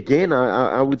 again,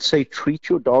 I would say treat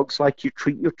your dogs like you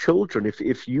treat your children.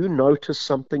 If you notice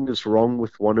something is wrong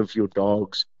with one of your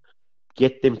dogs,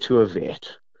 get them to a vet.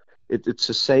 It's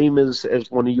the same as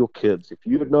one of your kids. If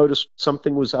you had noticed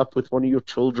something was up with one of your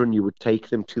children, you would take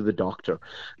them to the doctor.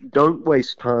 Don't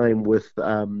waste time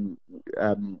um,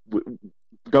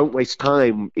 don't waste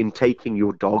time in taking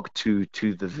your dog to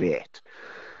the vet.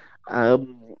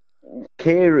 Um,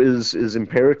 Care is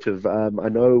imperative. I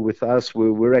know with us,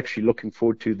 we're actually looking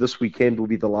forward to this weekend will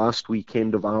be the last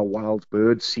weekend of our wild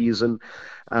bird season.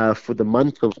 For the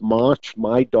month of March,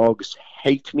 my dogs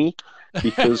hate me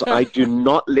because I do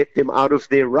not let them out of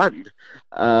their run.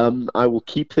 I will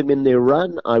keep them in their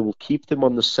run. I will keep them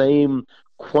on the same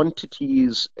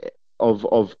quantities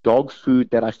of dog food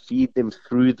that I feed them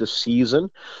through the season,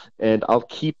 and I'll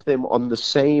keep them on the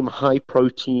same high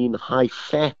protein, high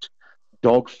fat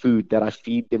dog food that I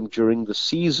feed them during the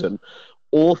season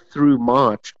all through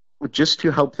March just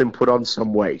to help them put on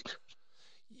some weight.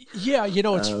 yeah,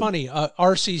 it's Um, funny.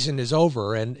 Our season is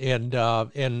over,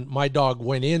 and my dog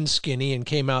went in skinny and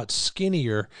came out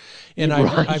skinnier, and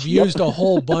I've right, yep. used a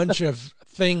whole bunch of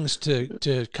things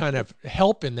to kind of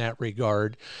help in that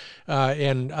regard,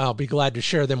 and I'll be glad to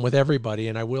share them with everybody,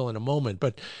 and I will in a moment.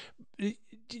 But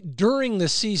during the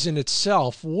season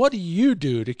itself, what do you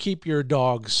do to keep your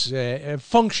dogs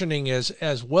functioning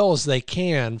as well as they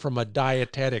can from a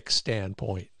dietetic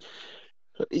standpoint?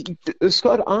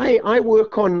 Scott, I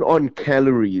work on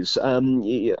calories. I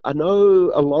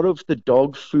know a lot of the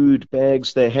dog food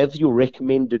bags, they have your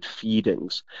recommended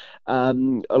feedings. A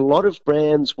lot of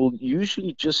brands will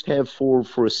usually just have for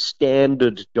a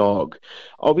standard dog.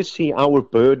 Obviously, our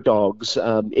bird dogs,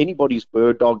 anybody's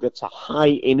bird dog, that's a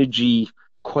high energy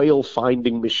quail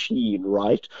finding machine,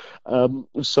 right?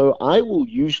 So I will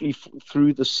usually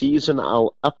through the season,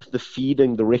 I'll up the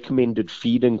feeding, the recommended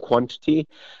feeding quantity.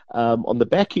 On the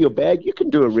back of your bag, you can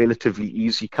do a relatively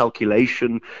easy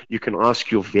calculation. You can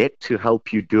ask your vet to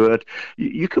help you do it.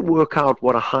 You can work out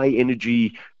what a high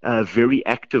energy, very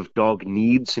active dog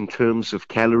needs in terms of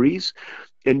calories.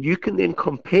 And you can then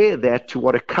compare that to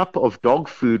what a cup of dog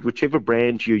food, whichever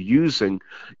brand you're using,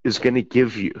 is going to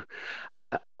give you.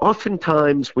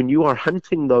 Oftentimes, when you are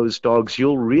hunting those dogs,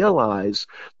 you'll realize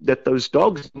that those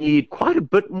dogs need quite a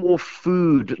bit more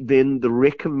food than the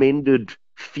recommended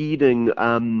feeding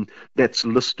that's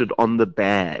listed on the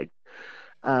bag.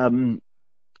 Um,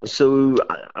 So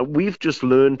we've just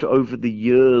learned over the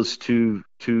years to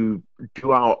do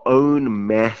our own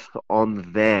math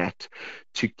on that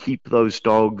to keep those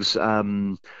dogs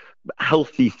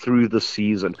healthy through the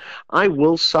season. I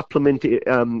will supplement it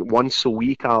once a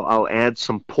week. I'll add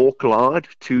some pork lard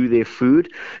to their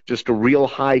food, just a real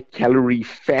high calorie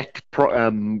fat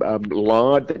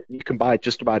lard that you can buy at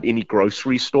just about any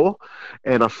grocery store,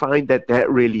 and I find that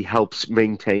that really helps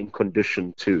maintain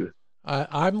condition too.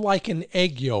 I'm liking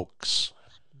egg yolks.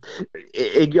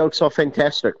 Egg yolks are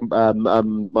fantastic. My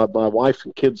wife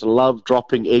and kids love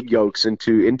dropping egg yolks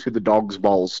into the dogs'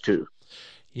 bowls too.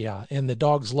 Yeah, and the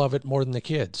dogs love it more than the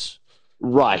kids.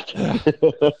 Right.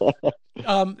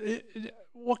 Um,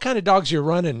 what kind of dogs you're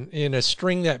running in a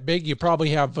string that big? You probably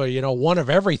have one of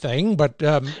everything, but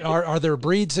are there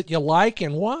breeds that you like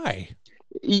and why?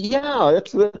 Yeah,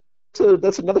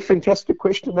 that's another fantastic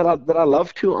question that I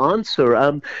love to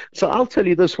answer. So I'll tell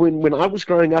you this: when I was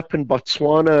growing up in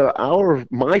Botswana,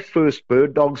 my first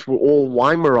bird dogs were all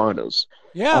Weimaraners.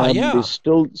 Yeah, There's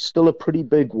yeah. still a pretty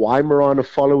big Weimaraner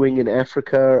following in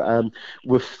Africa.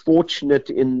 We're fortunate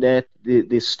in that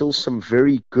there's still some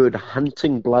very good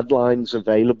hunting bloodlines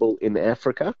available in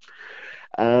Africa.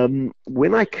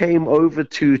 When I came over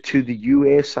to the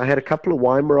US, I had a couple of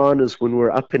Weimaraners when we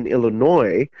were up in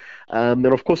Illinois. And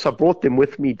of course, I brought them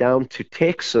with me down to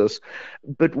Texas.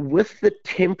 But with the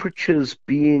temperatures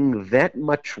being that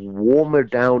much warmer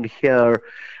down here,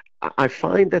 I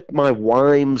find that my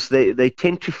Weims, they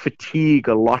tend to fatigue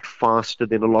a lot faster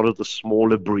than a lot of the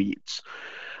smaller breeds.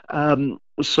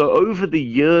 So over the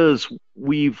years,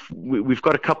 we've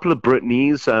got a couple of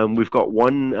Brittany's, we've got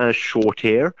one short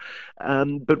hair,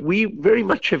 but we very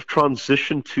much have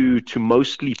transitioned to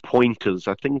mostly pointers.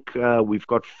 I think we've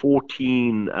got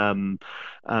 14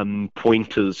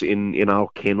 pointers in our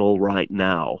kennel right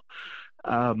now.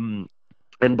 Um,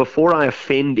 and before I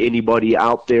offend anybody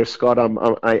out there, Scott,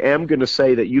 I am going to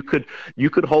say that you could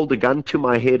hold a gun to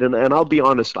my head, and I'll be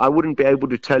honest, I wouldn't be able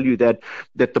to tell you that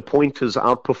the pointers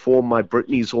outperform my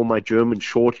Brittany's or my German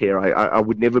Shorthair. I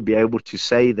would never be able to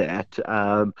say that.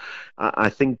 I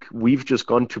think we've just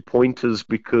gone to pointers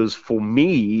because for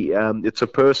me, it's a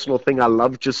personal thing. I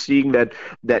love just seeing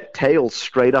that tail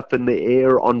straight up in the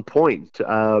air on point.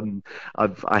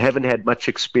 I haven't had much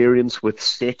experience with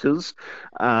setters.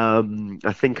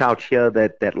 I think out here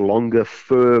that longer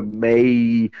fur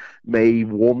may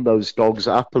warm those dogs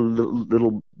up a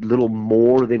little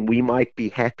more than we might be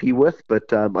happy with,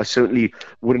 but I certainly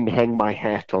wouldn't hang my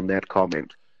hat on that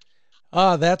comment.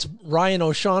 That's Ryan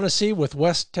O'Shaughnessy with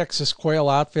West Texas Quail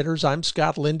Outfitters. I'm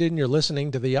Scott Linden. You're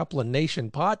listening to the Upland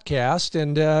Nation podcast.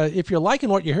 And if you're liking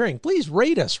what you're hearing, please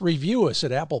rate us, review us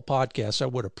at Apple Podcasts. I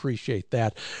would appreciate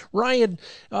that. Ryan,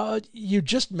 you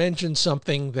just mentioned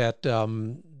something that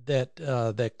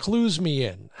clues me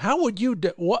in. How would you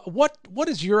what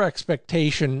is your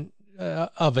expectation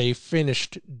of a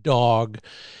finished dog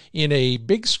in a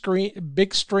big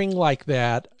string like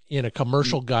that in a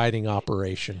commercial guiding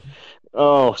operation?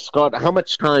 Oh, Scott, how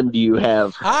much time do you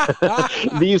have?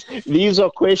 These are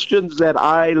questions that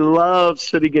I love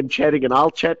sitting and chatting, and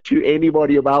I'll chat to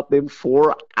anybody about them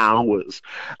for hours.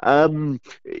 Um,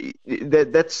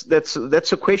 that's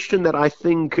a question that I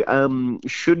think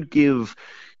should give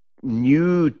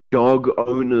new dog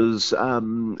owners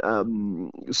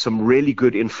some really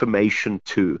good information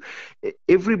too.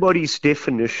 Everybody's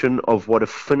definition of what a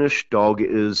finished dog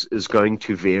is going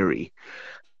to vary.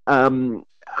 Um,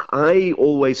 I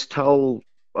always tell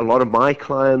a lot of my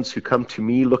clients who come to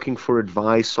me looking for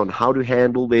advice on how to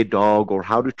handle their dog or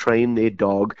how to train their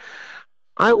dog,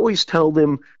 I always tell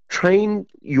them train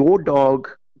your dog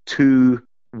to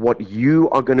what you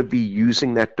are going to be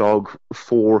using that dog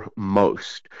for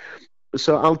most.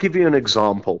 So I'll give you an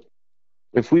example.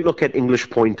 If we look at English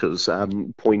pointers,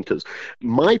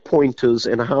 my pointers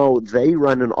and how they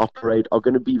run and operate are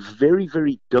going to be very,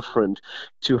 very different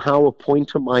to how a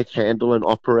pointer might handle and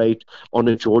operate on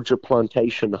a Georgia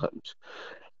plantation hunt.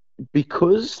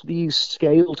 Because these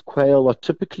scaled quail are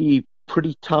typically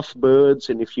pretty tough birds,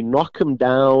 and if you knock them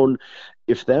down,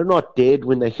 if they're not dead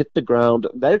when they hit the ground,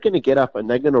 they're going to get up and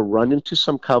they're going to run into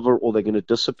some cover or they're going to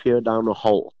disappear down a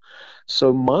hole.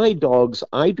 So my dogs,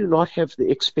 I do not have the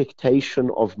expectation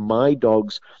of my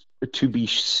dogs to be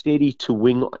steady to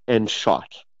wing and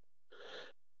shot.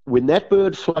 When that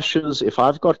bird flushes, if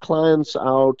I've got clients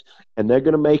out and they're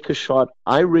going to make a shot,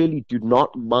 I really do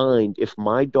not mind if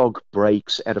my dog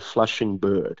breaks at a flushing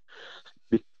bird.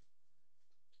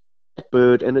 That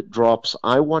bird and it drops,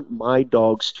 I want my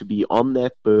dogs to be on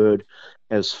that bird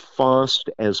as fast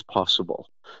as possible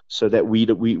so that we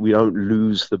don't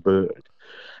lose the bird.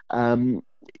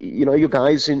 your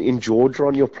guys in Georgia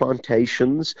on your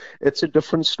plantations, it's a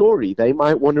different story. They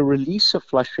might want to release a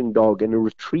flushing dog and a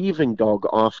retrieving dog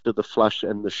after the flush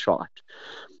and the shot.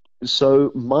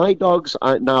 So my dogs,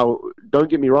 now don't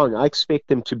get me wrong, I expect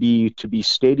them to be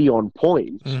steady on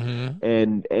point, Mm-hmm.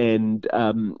 and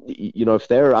if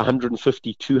they're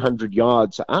 150, 200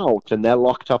 yards out and they're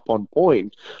locked up on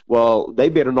point, well, they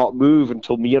better not move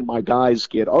until me and my guys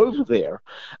get over there.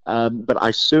 But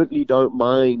I certainly don't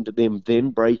mind them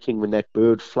then breaking when that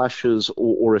bird flushes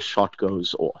or a shot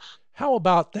goes off. How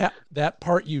about that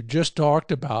part you just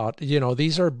talked about?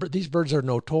 These birds are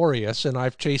notorious, and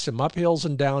I've chased them up hills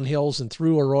and down hills and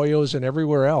through arroyos and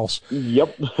everywhere else.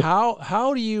 Yep.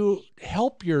 How do you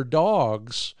help your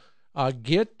dogs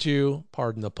get to,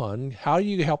 pardon the pun, how do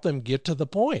you help them get to the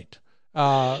point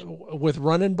with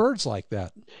running birds like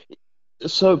that?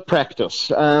 So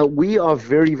practice. We are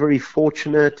very, very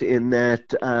fortunate in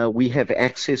that we have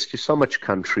access to so much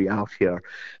country out here.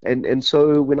 And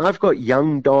so when I've got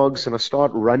young dogs and I start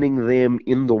running them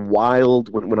in the wild,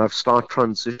 when I start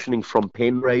transitioning from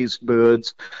pen-raised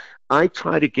birds, I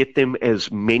try to get them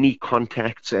as many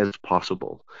contacts as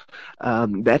possible.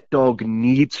 That dog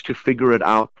needs to figure it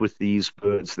out with these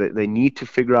birds. They need to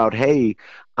figure out, hey,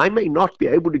 I may not be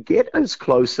able to get as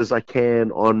close as I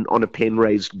can on a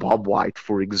pen-raised bobwhite,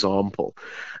 for example.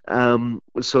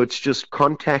 So it's just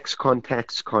contacts,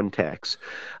 contacts, contacts.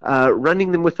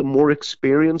 Running them with a more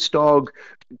experienced dog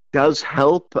does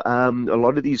help. A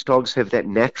lot of these dogs have that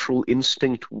natural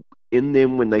instinct in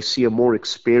them. When they see a more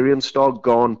experienced dog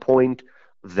go on point,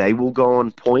 they will go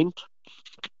on point.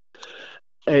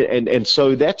 And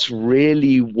so that's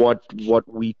really what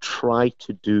we try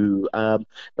to do. Now,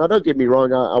 don't get me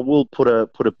wrong. I will put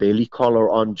a belly collar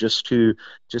on just to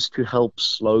help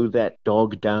slow that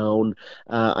dog down.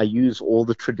 I use all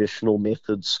the traditional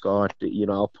methods, Scott.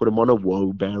 I'll put them on a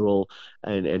woe barrel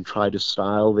and try to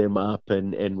style them up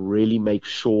and really make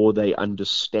sure they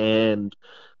understand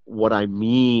what I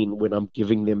mean when I'm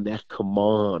giving them that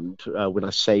command. When I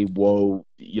say whoa,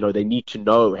 they need to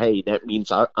know, hey, that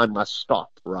means I must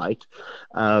stop, right?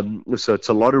 So it's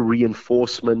a lot of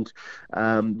reinforcement,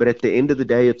 but at the end of the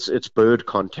day, it's bird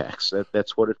contacts.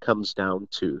 That's what it comes down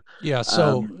to. Yeah,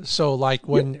 so like Yeah,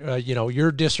 when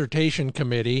your dissertation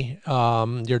committee,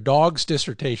 your dog's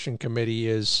dissertation committee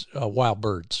is wild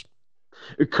birds.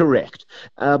 correct.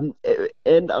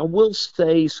 And I will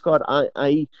say, Scott,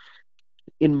 I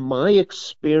in my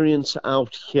experience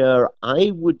out here,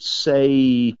 I would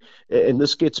say, and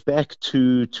this gets back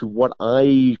to what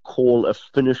I call a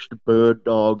finished bird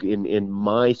dog in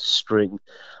my string.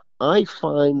 I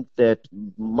find that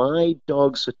my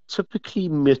dogs are typically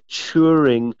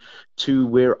maturing to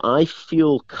where I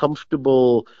feel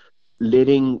comfortable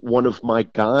letting one of my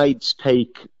guides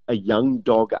take a young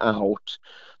dog out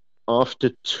after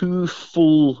two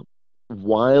full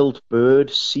wild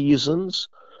bird seasons,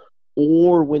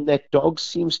 or when that dog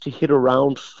seems to hit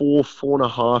around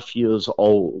 4.5 years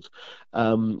old,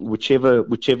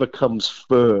 whichever comes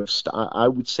first. I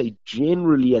would say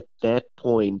generally at that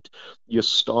point, you're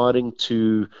starting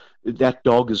to that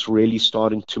dog is really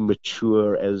starting to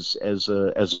mature as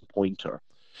a pointer.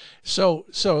 So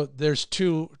there's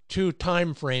two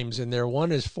time frames in there.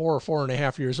 One is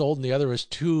 4.5 years old, and the other is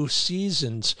 2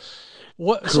 seasons.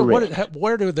 Correct.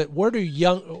 Where do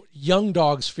young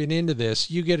dogs fit into this?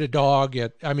 You get a dog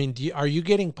at, I mean, are you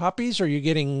getting puppies? Or are you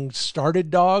getting started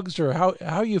dogs, or how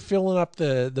are you filling up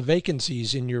the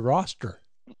vacancies in your roster?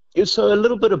 Yeah, so a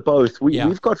little bit of both. Yeah.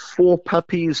 We've got four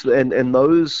puppies, and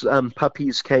those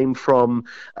puppies came from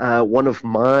one of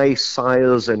my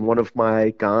sires and one of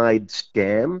my guides'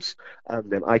 dams.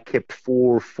 And I kept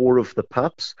four of the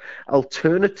pups.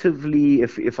 Alternatively,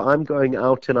 if I'm going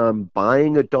out and I'm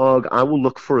buying a dog, I will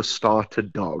look for a starter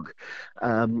dog.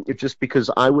 Just because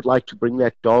I would like to bring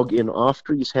that dog in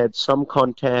after he's had some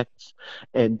contacts,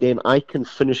 and then I can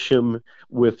finish him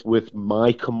with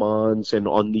my commands and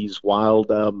on these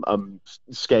wild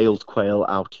scaled quail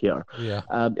out here. Yeah.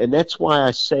 And that's why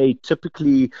I say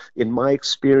typically in my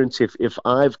experience, if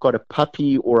I've got a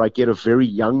puppy or I get a very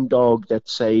young dog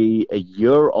that's say a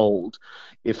year old,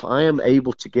 if I am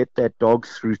able to get that dog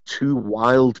through two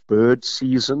wild bird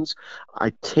seasons,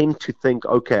 I tend to think,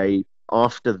 okay,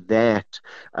 after that,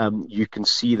 you can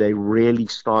see they really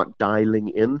start dialing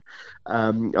in.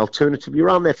 Alternatively,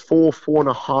 around that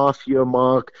 4.5 year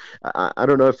mark, I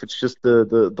don't know if it's just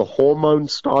the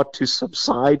hormones start to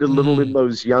subside a little in Mm,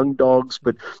 those young dogs,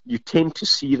 but you tend to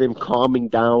see them calming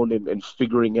down and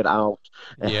figuring it out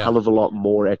a yeah. hell of a lot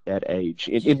more at that age,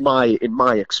 in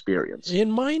my experience.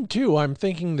 In mine too, I'm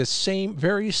thinking the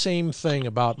very same thing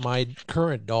about my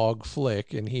current dog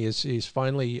Flick, and he's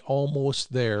finally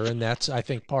almost there, and that's I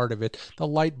think part of it. The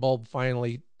light bulb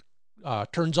finally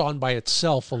turns on by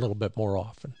itself a little bit more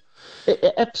often.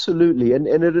 Absolutely, and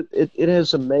it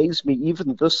has amazed me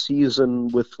even this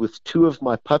season with two of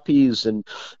my puppies, and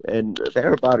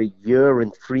they're about a year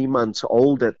and 3 months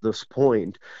old at this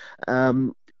point.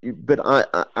 Um, but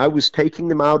I was taking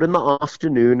them out in the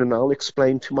afternoon, and I'll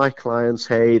explain to my clients,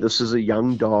 hey, this is a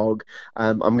young dog.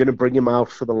 I'm going to bring him out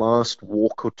for the last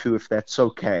walk or two if that's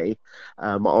okay.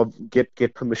 I'll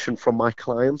get permission from my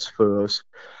clients first.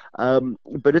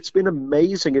 But it's been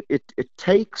amazing. It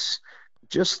takes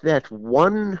just that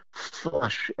one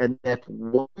flush and that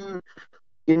one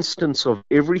instance of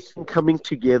everything coming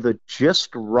together just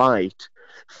right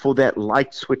for that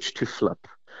light switch to flip.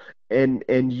 And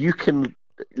you can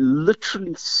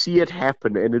literally see it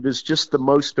happen, and it is just the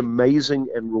most amazing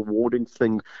and rewarding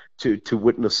thing to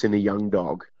witness in a young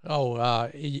dog.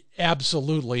 Oh,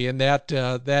 absolutely, and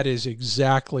that is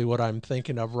exactly what I'm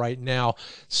thinking of right now.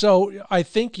 So I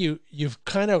think you've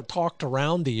kind of talked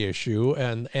around the issue,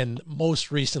 and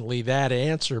most recently that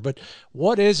answer. But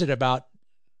what is it about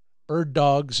bird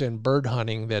dogs and bird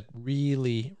hunting that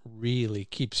really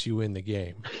keeps you in the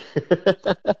game?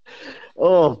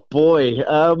 Oh boy.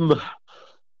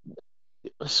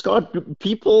 Scott,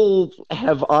 people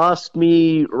have asked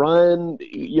me, Ryan,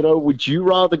 would you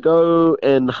rather go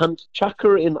and hunt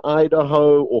chukar in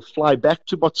Idaho or fly back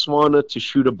to Botswana to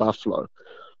shoot a buffalo?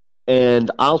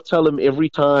 And I'll tell them every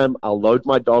time I'll load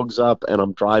my dogs up and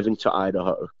I'm driving to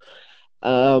Idaho.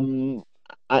 Um,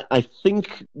 I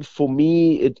think for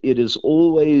me, it is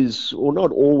always, or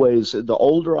not always, the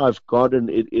older I've gotten,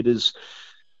 it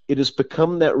has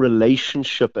become that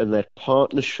relationship and that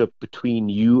partnership between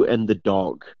you and the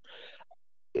dog.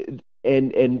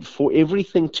 And for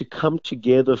everything to come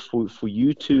together for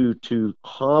you to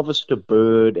harvest a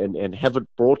bird and have it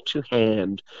brought to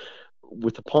hand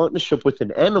with a partnership with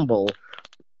an animal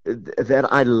that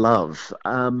I love.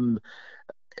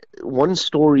 One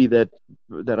story that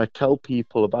I tell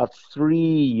people, about 3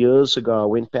 years ago, I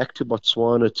went back to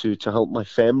Botswana to help my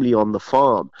family on the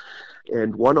farm.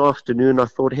 And one afternoon, I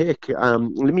thought, heck,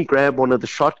 let me grab one of the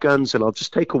shotguns and I'll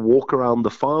just take a walk around the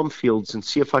farm fields and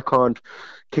see if I can't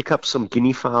kick up some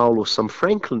guinea fowl or some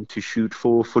francolin to shoot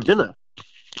for dinner.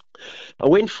 I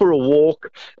went for a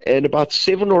walk, and about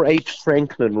 7 or 8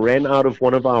 francolin ran out of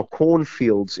one of our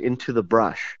cornfields into the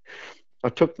brush. I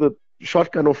took the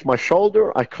shotgun off my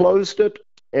shoulder, I closed it,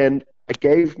 and I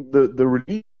gave the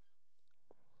release,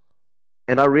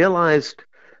 and I realized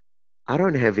I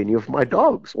don't have any of my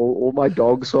dogs. All my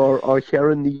dogs are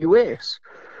here in the US.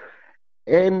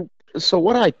 And so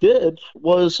what I did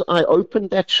was I opened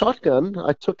that shotgun,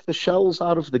 I took the shells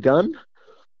out of the gun,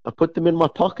 I put them in my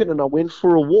pocket, and I went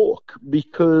for a walk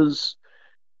because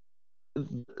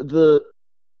the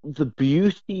the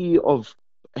beauty of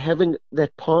having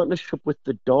that partnership with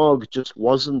the dog just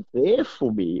wasn't there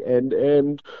for me.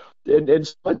 And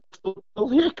so I thought, well,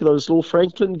 heck, those little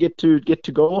Franklin get to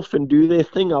go off and do their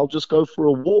thing. I'll just go for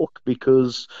a walk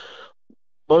because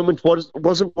wasn't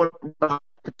what I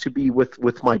wanted to be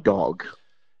with my dog.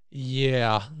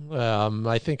 Yeah,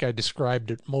 I think I described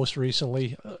it most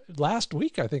recently last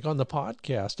week. I think on the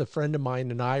podcast, a friend of mine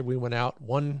and I we went out.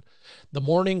 The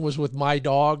morning was with my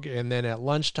dog, and then at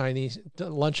lunchtime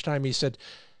he said,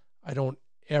 "I don't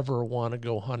ever want to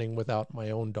go hunting without my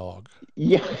own dog."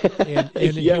 Yeah, And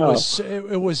he yeah. was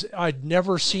it was I'd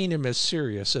never seen him as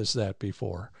serious as that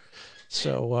before.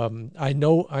 So I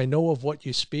know of what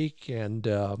you speak, and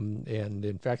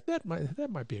in fact that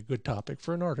might be a good topic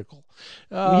for an article.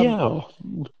 Um, Yeah.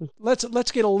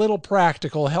 let's get a little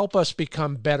practical. Help us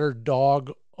become better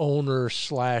dog owners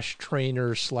slash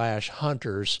trainers slash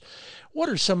hunters. What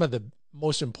are some of the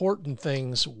most important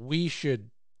things we should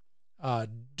uh,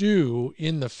 do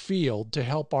in the field to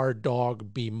help our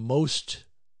dog be most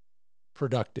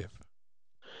productive?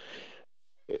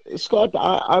 Scott,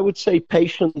 I would say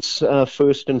patience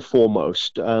first and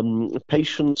foremost.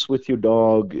 Patience with your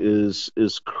dog is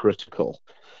critical.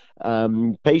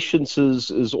 Patience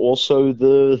is also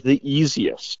the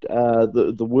easiest.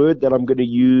 The word that I'm going to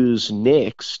use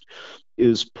next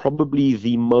is probably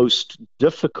the most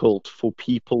difficult for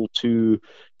people to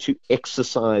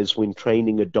exercise when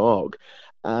training a dog.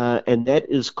 and that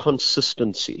is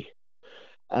consistency.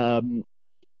 Um,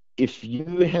 if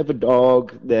you have a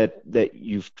dog that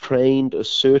you've trained a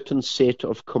certain set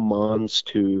of commands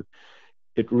to,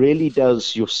 it really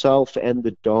does yourself and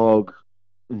the dog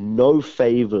no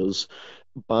favors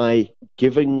by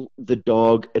giving the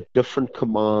dog a different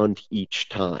command each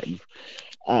time.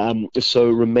 So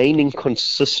remaining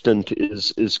consistent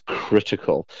is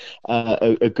critical.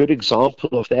 A good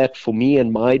example of that for me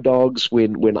and my dogs,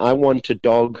 when I want a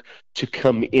dog to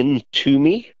come in to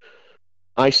me,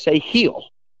 I say heel.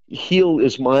 Heel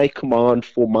is my command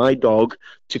for my dog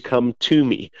to come to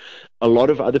me. A lot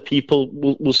of other people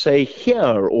will say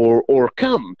here or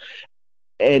come.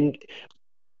 And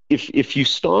if you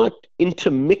start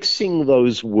intermixing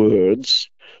those words,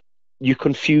 you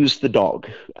confuse the dog.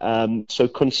 So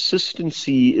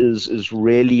consistency is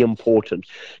really important.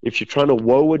 If you're trying to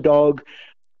whoa a dog,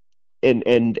 and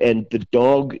the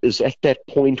dog is at that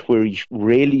point where he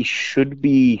really should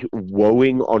be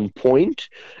woeing on point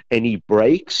and he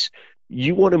breaks,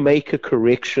 you want to make a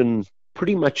correction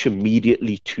pretty much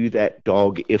immediately to that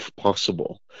dog if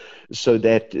possible, so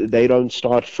that they don't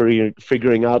start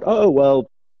figuring out, oh well,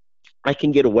 I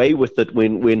can get away with it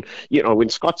when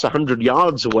Scott's 100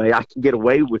 yards away. I can get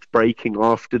away with breaking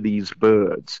after these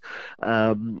birds.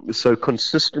 So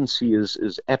consistency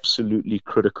is absolutely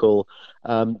critical,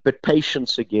 but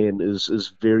patience again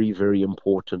is very, very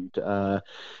important.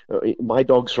 My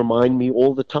dogs remind me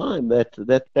all the time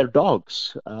that they're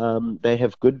dogs. They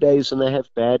have good days and they have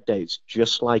bad days,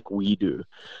 just like we do.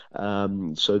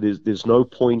 So there's no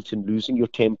point in losing your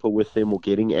temper with them or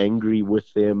getting angry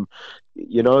with them.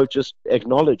 Just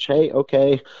acknowledge, hey,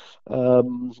 okay,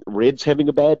 Red's having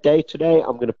a bad day today.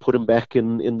 I'm going to put him back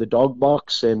in the dog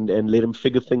box and let him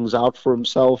figure things out for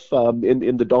himself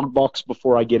in the dog box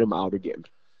before I get him out again.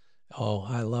 Oh,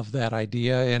 I love that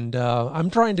idea. And I'm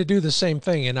trying to do the same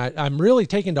thing. And I'm really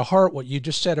taking to heart what you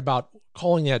just said about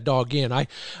calling that dog in. I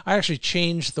actually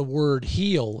changed the word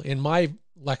heel in my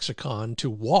lexicon to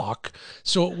walk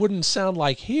so it wouldn't sound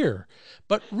like here.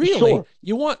 But really, Sure.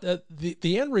 you want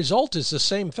the end result is the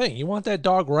same thing. You want that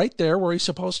dog right there where he's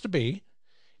supposed to be,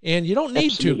 and you don't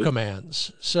need two Absolutely.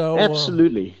 commands. So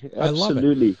Absolutely. I love it.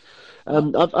 Absolutely.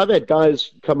 I've had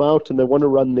guys come out and they want to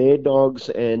run their dogs,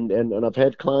 and I've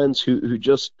had clients who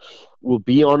just will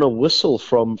be on a whistle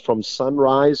from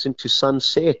sunrise into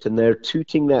sunset, and they're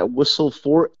tooting that whistle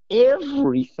for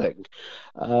everything.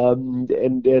 They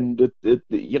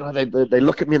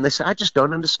look at me and they say, I just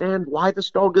don't understand why this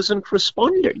dog isn't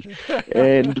responding.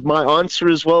 And my answer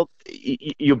is, well,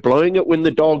 you're blowing it when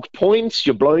the dog points,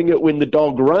 you're blowing it when the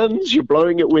dog runs, you're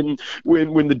blowing it when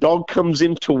the dog comes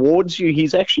in towards you.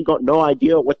 He's actually got no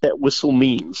idea what that whistle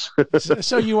means.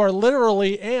 So you are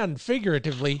literally and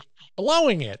figuratively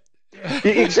blowing it.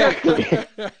 Exactly.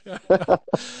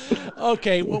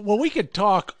 Okay, well, we could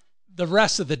talk the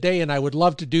rest of the day, and I would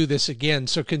love to do this again.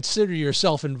 So consider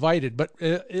yourself invited. But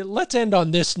let's end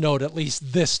on this note, at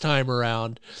least this time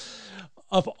around.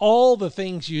 Of all the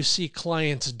things you see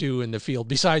clients do in the field,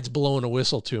 besides blowing a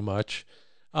whistle too much,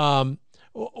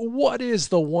 what is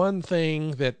the one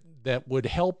thing that would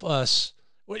help us?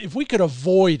 If we could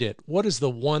avoid it, what is the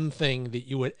one thing that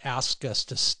you would ask us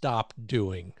to stop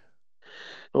doing?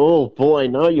 Oh boy,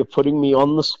 now you're putting me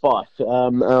on the spot.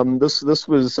 This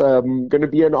was going to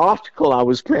be an article I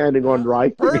was planning on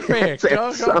writing Perfect.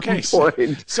 at some Okay,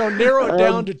 point. so narrow it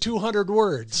down to 200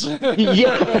 words.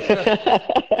 Yeah.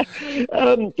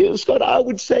 Scott, I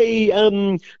would say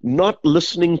not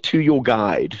listening to your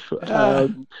guide.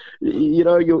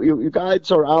 Your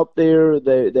guides are out there.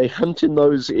 They hunt in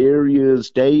those areas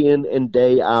day in and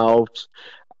day out.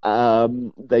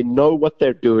 They know what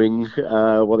they're doing.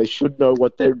 Well, they should know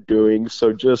what they're doing.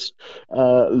 So just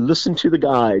listen to the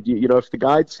guide. If the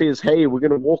guide says, hey, we're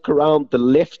going to walk around the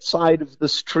left side of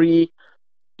this tree,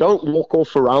 don't walk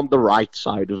off around the right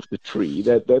side of the tree.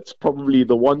 That's probably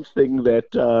the one thing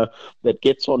that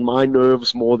gets on my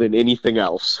nerves more than anything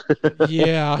else.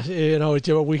 Yeah,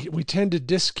 we tend to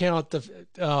discount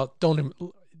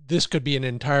don't. This could be an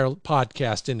entire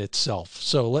podcast in itself.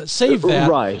 So let's save that.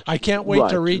 Right. I can't wait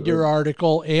to Right. read your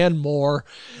article and more.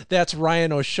 That's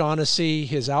Ryan O'Shaughnessy.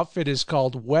 His outfit is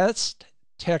called West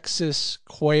Texas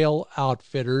Quail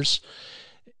Outfitters.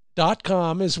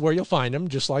 .com is where you'll find him,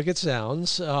 just like it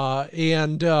sounds.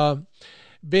 And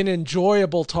been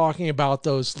enjoyable talking about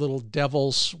those little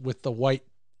devils with the white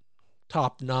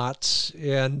top knots.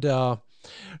 And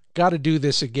got to do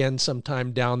this again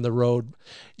sometime down the road.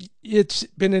 It's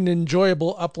been an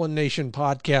enjoyable Upland Nation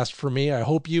podcast for me. I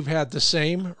hope you've had the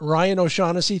same. Ryan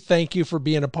O'Shaughnessy, thank you for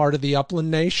being a part of the Upland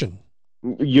Nation.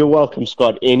 You're welcome,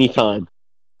 Scott, anytime.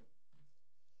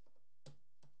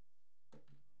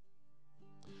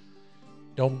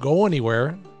 Don't go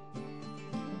anywhere.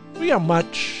 We got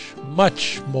much,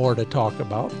 much more to talk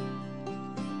about.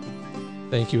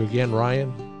 Thank you again,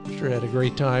 Ryan. Sure had a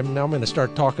great time. Now I'm going to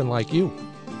start talking like you.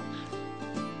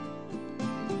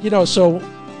 So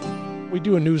we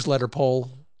do a newsletter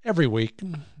poll every week,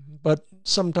 but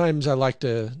sometimes I like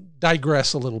to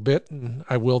digress a little bit, and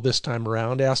I will this time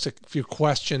around. Ask a few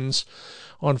questions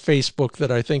on Facebook that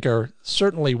I think are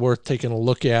certainly worth taking a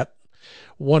look at.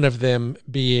 One of them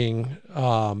being,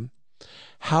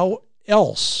 how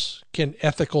else can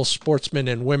ethical sportsmen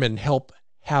and women help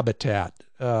habitat?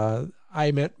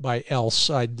 I meant by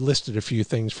else, I'd listed a few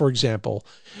things. For example,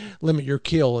 limit your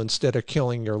kill instead of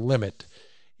killing your limit,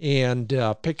 and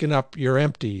picking up your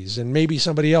empties, and maybe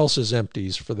somebody else's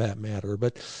empties for that matter.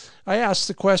 But I asked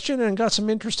the question and got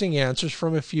some interesting answers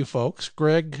from a few folks.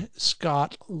 Greg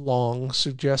Scott Long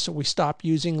suggests that we stop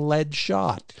using lead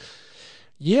shot.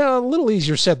 Yeah, a little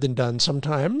easier said than done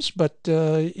sometimes, but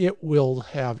it will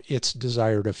have its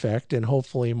desired effect, and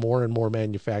hopefully more and more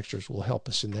manufacturers will help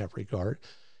us in that regard.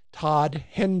 Todd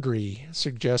Hendry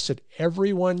suggests that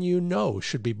everyone you know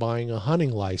should be buying a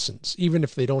hunting license, even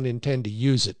if they don't intend to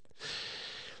use it.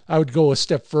 I would go a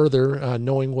step further,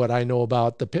 knowing what I know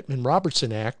about the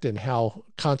Pittman-Robertson Act and how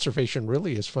conservation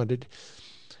really is funded.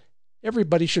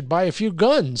 Everybody should buy a few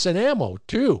guns and ammo,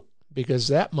 too, because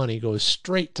that money goes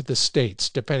straight to the states,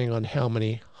 depending on how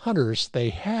many hunters they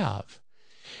have.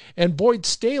 And Boyd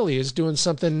Staley is doing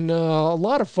something a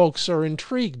lot of folks are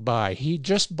intrigued by. He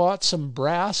just bought some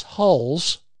brass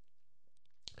hulls.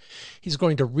 He's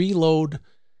going to reload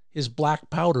his black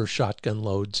powder shotgun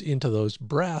loads into those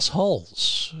brass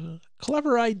hulls.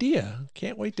 Clever idea.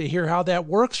 Can't wait to hear how that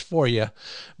works for you,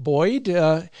 Boyd.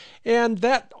 And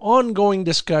that ongoing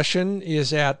discussion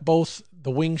is at both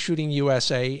the Wingshooting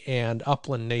USA and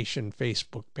Upland Nation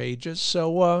Facebook pages.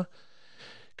 So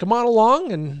come on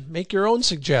along and make your own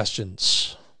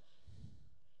suggestions.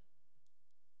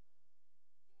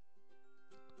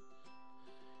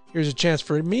 Here's a chance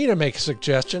for me to make a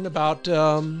suggestion about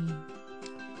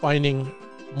finding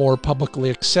more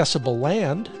publicly accessible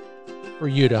land for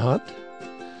you to hunt.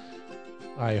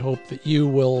 I hope that you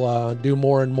will do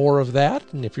more and more of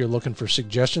that. And if you're looking for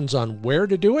suggestions on where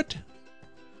to do it,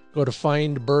 go to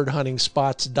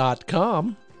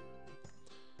findbirdhuntingspots.com.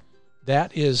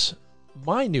 That is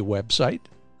my new website.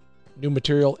 New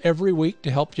material every week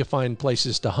to help you find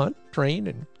places to hunt, train,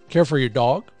 and care for your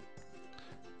dog,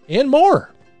 and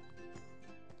more.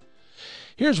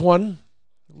 Here's one.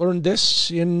 Learned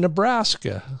this in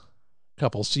Nebraska a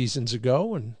couple seasons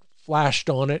ago and flashed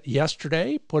on it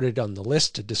yesterday. Put it on the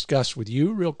list to discuss with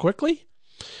you real quickly.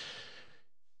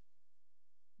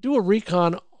 Do a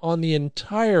recon on the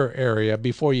entire area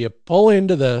before you pull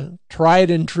into the tried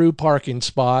and true parking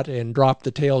spot and drop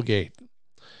the tailgate.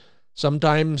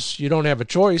 Sometimes you don't have a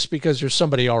choice because there's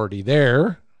somebody already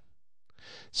there.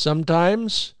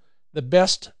 Sometimes the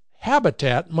best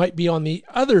habitat might be on the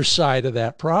other side of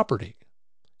that property.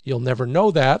 You'll never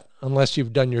know that unless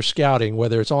you've done your scouting,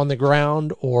 whether it's on the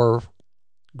ground or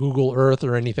Google Earth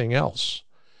or anything else.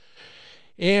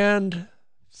 And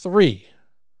 3,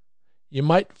 you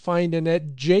might find an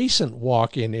adjacent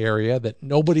walk-in area that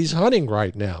nobody's hunting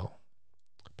right now.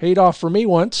 Paid off for me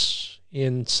once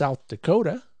in South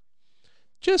Dakota,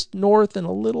 just north and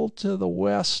a little to the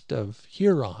west of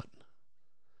Huron.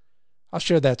 I'll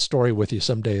share that story with you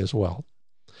someday as well.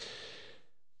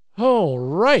 All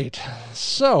right,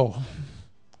 so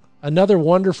another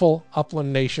wonderful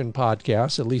Upland Nation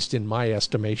podcast, at least in my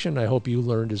estimation. I hope you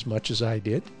learned as much as I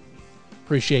did.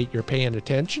 Appreciate your paying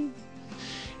attention.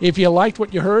 If you liked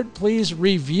what you heard, please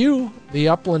review the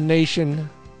Upland Nation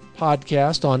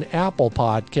podcast on Apple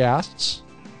Podcasts.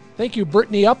 Thank you,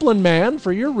 Brittany Upland Man,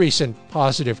 for your recent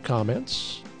positive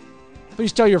comments.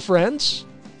 Please tell your friends.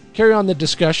 Carry on the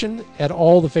discussion at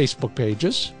all the Facebook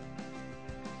pages.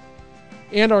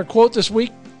 And our quote this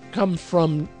week comes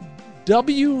from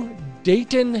W.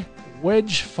 Dayton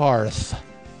Wedgefarth.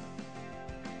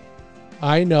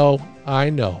 I know.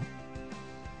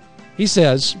 He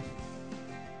says,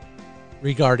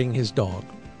 regarding his dog,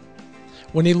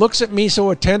 when he looks at me so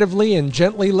attentively and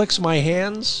gently licks my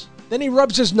hands, then he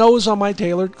rubs his nose on my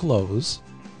tailored clothes,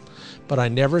 but I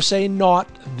never say naught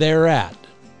thereat.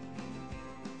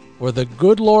 For the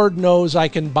good Lord knows I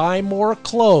can buy more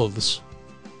clothes,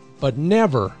 but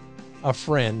never a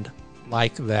friend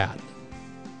like that.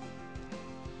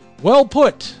 Well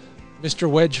put, Mr.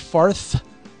 Wedgefarth.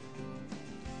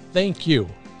 Thank you.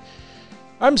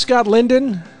 I'm Scott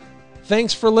Linden.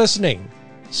 Thanks for listening.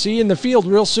 See you in the field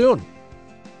real soon.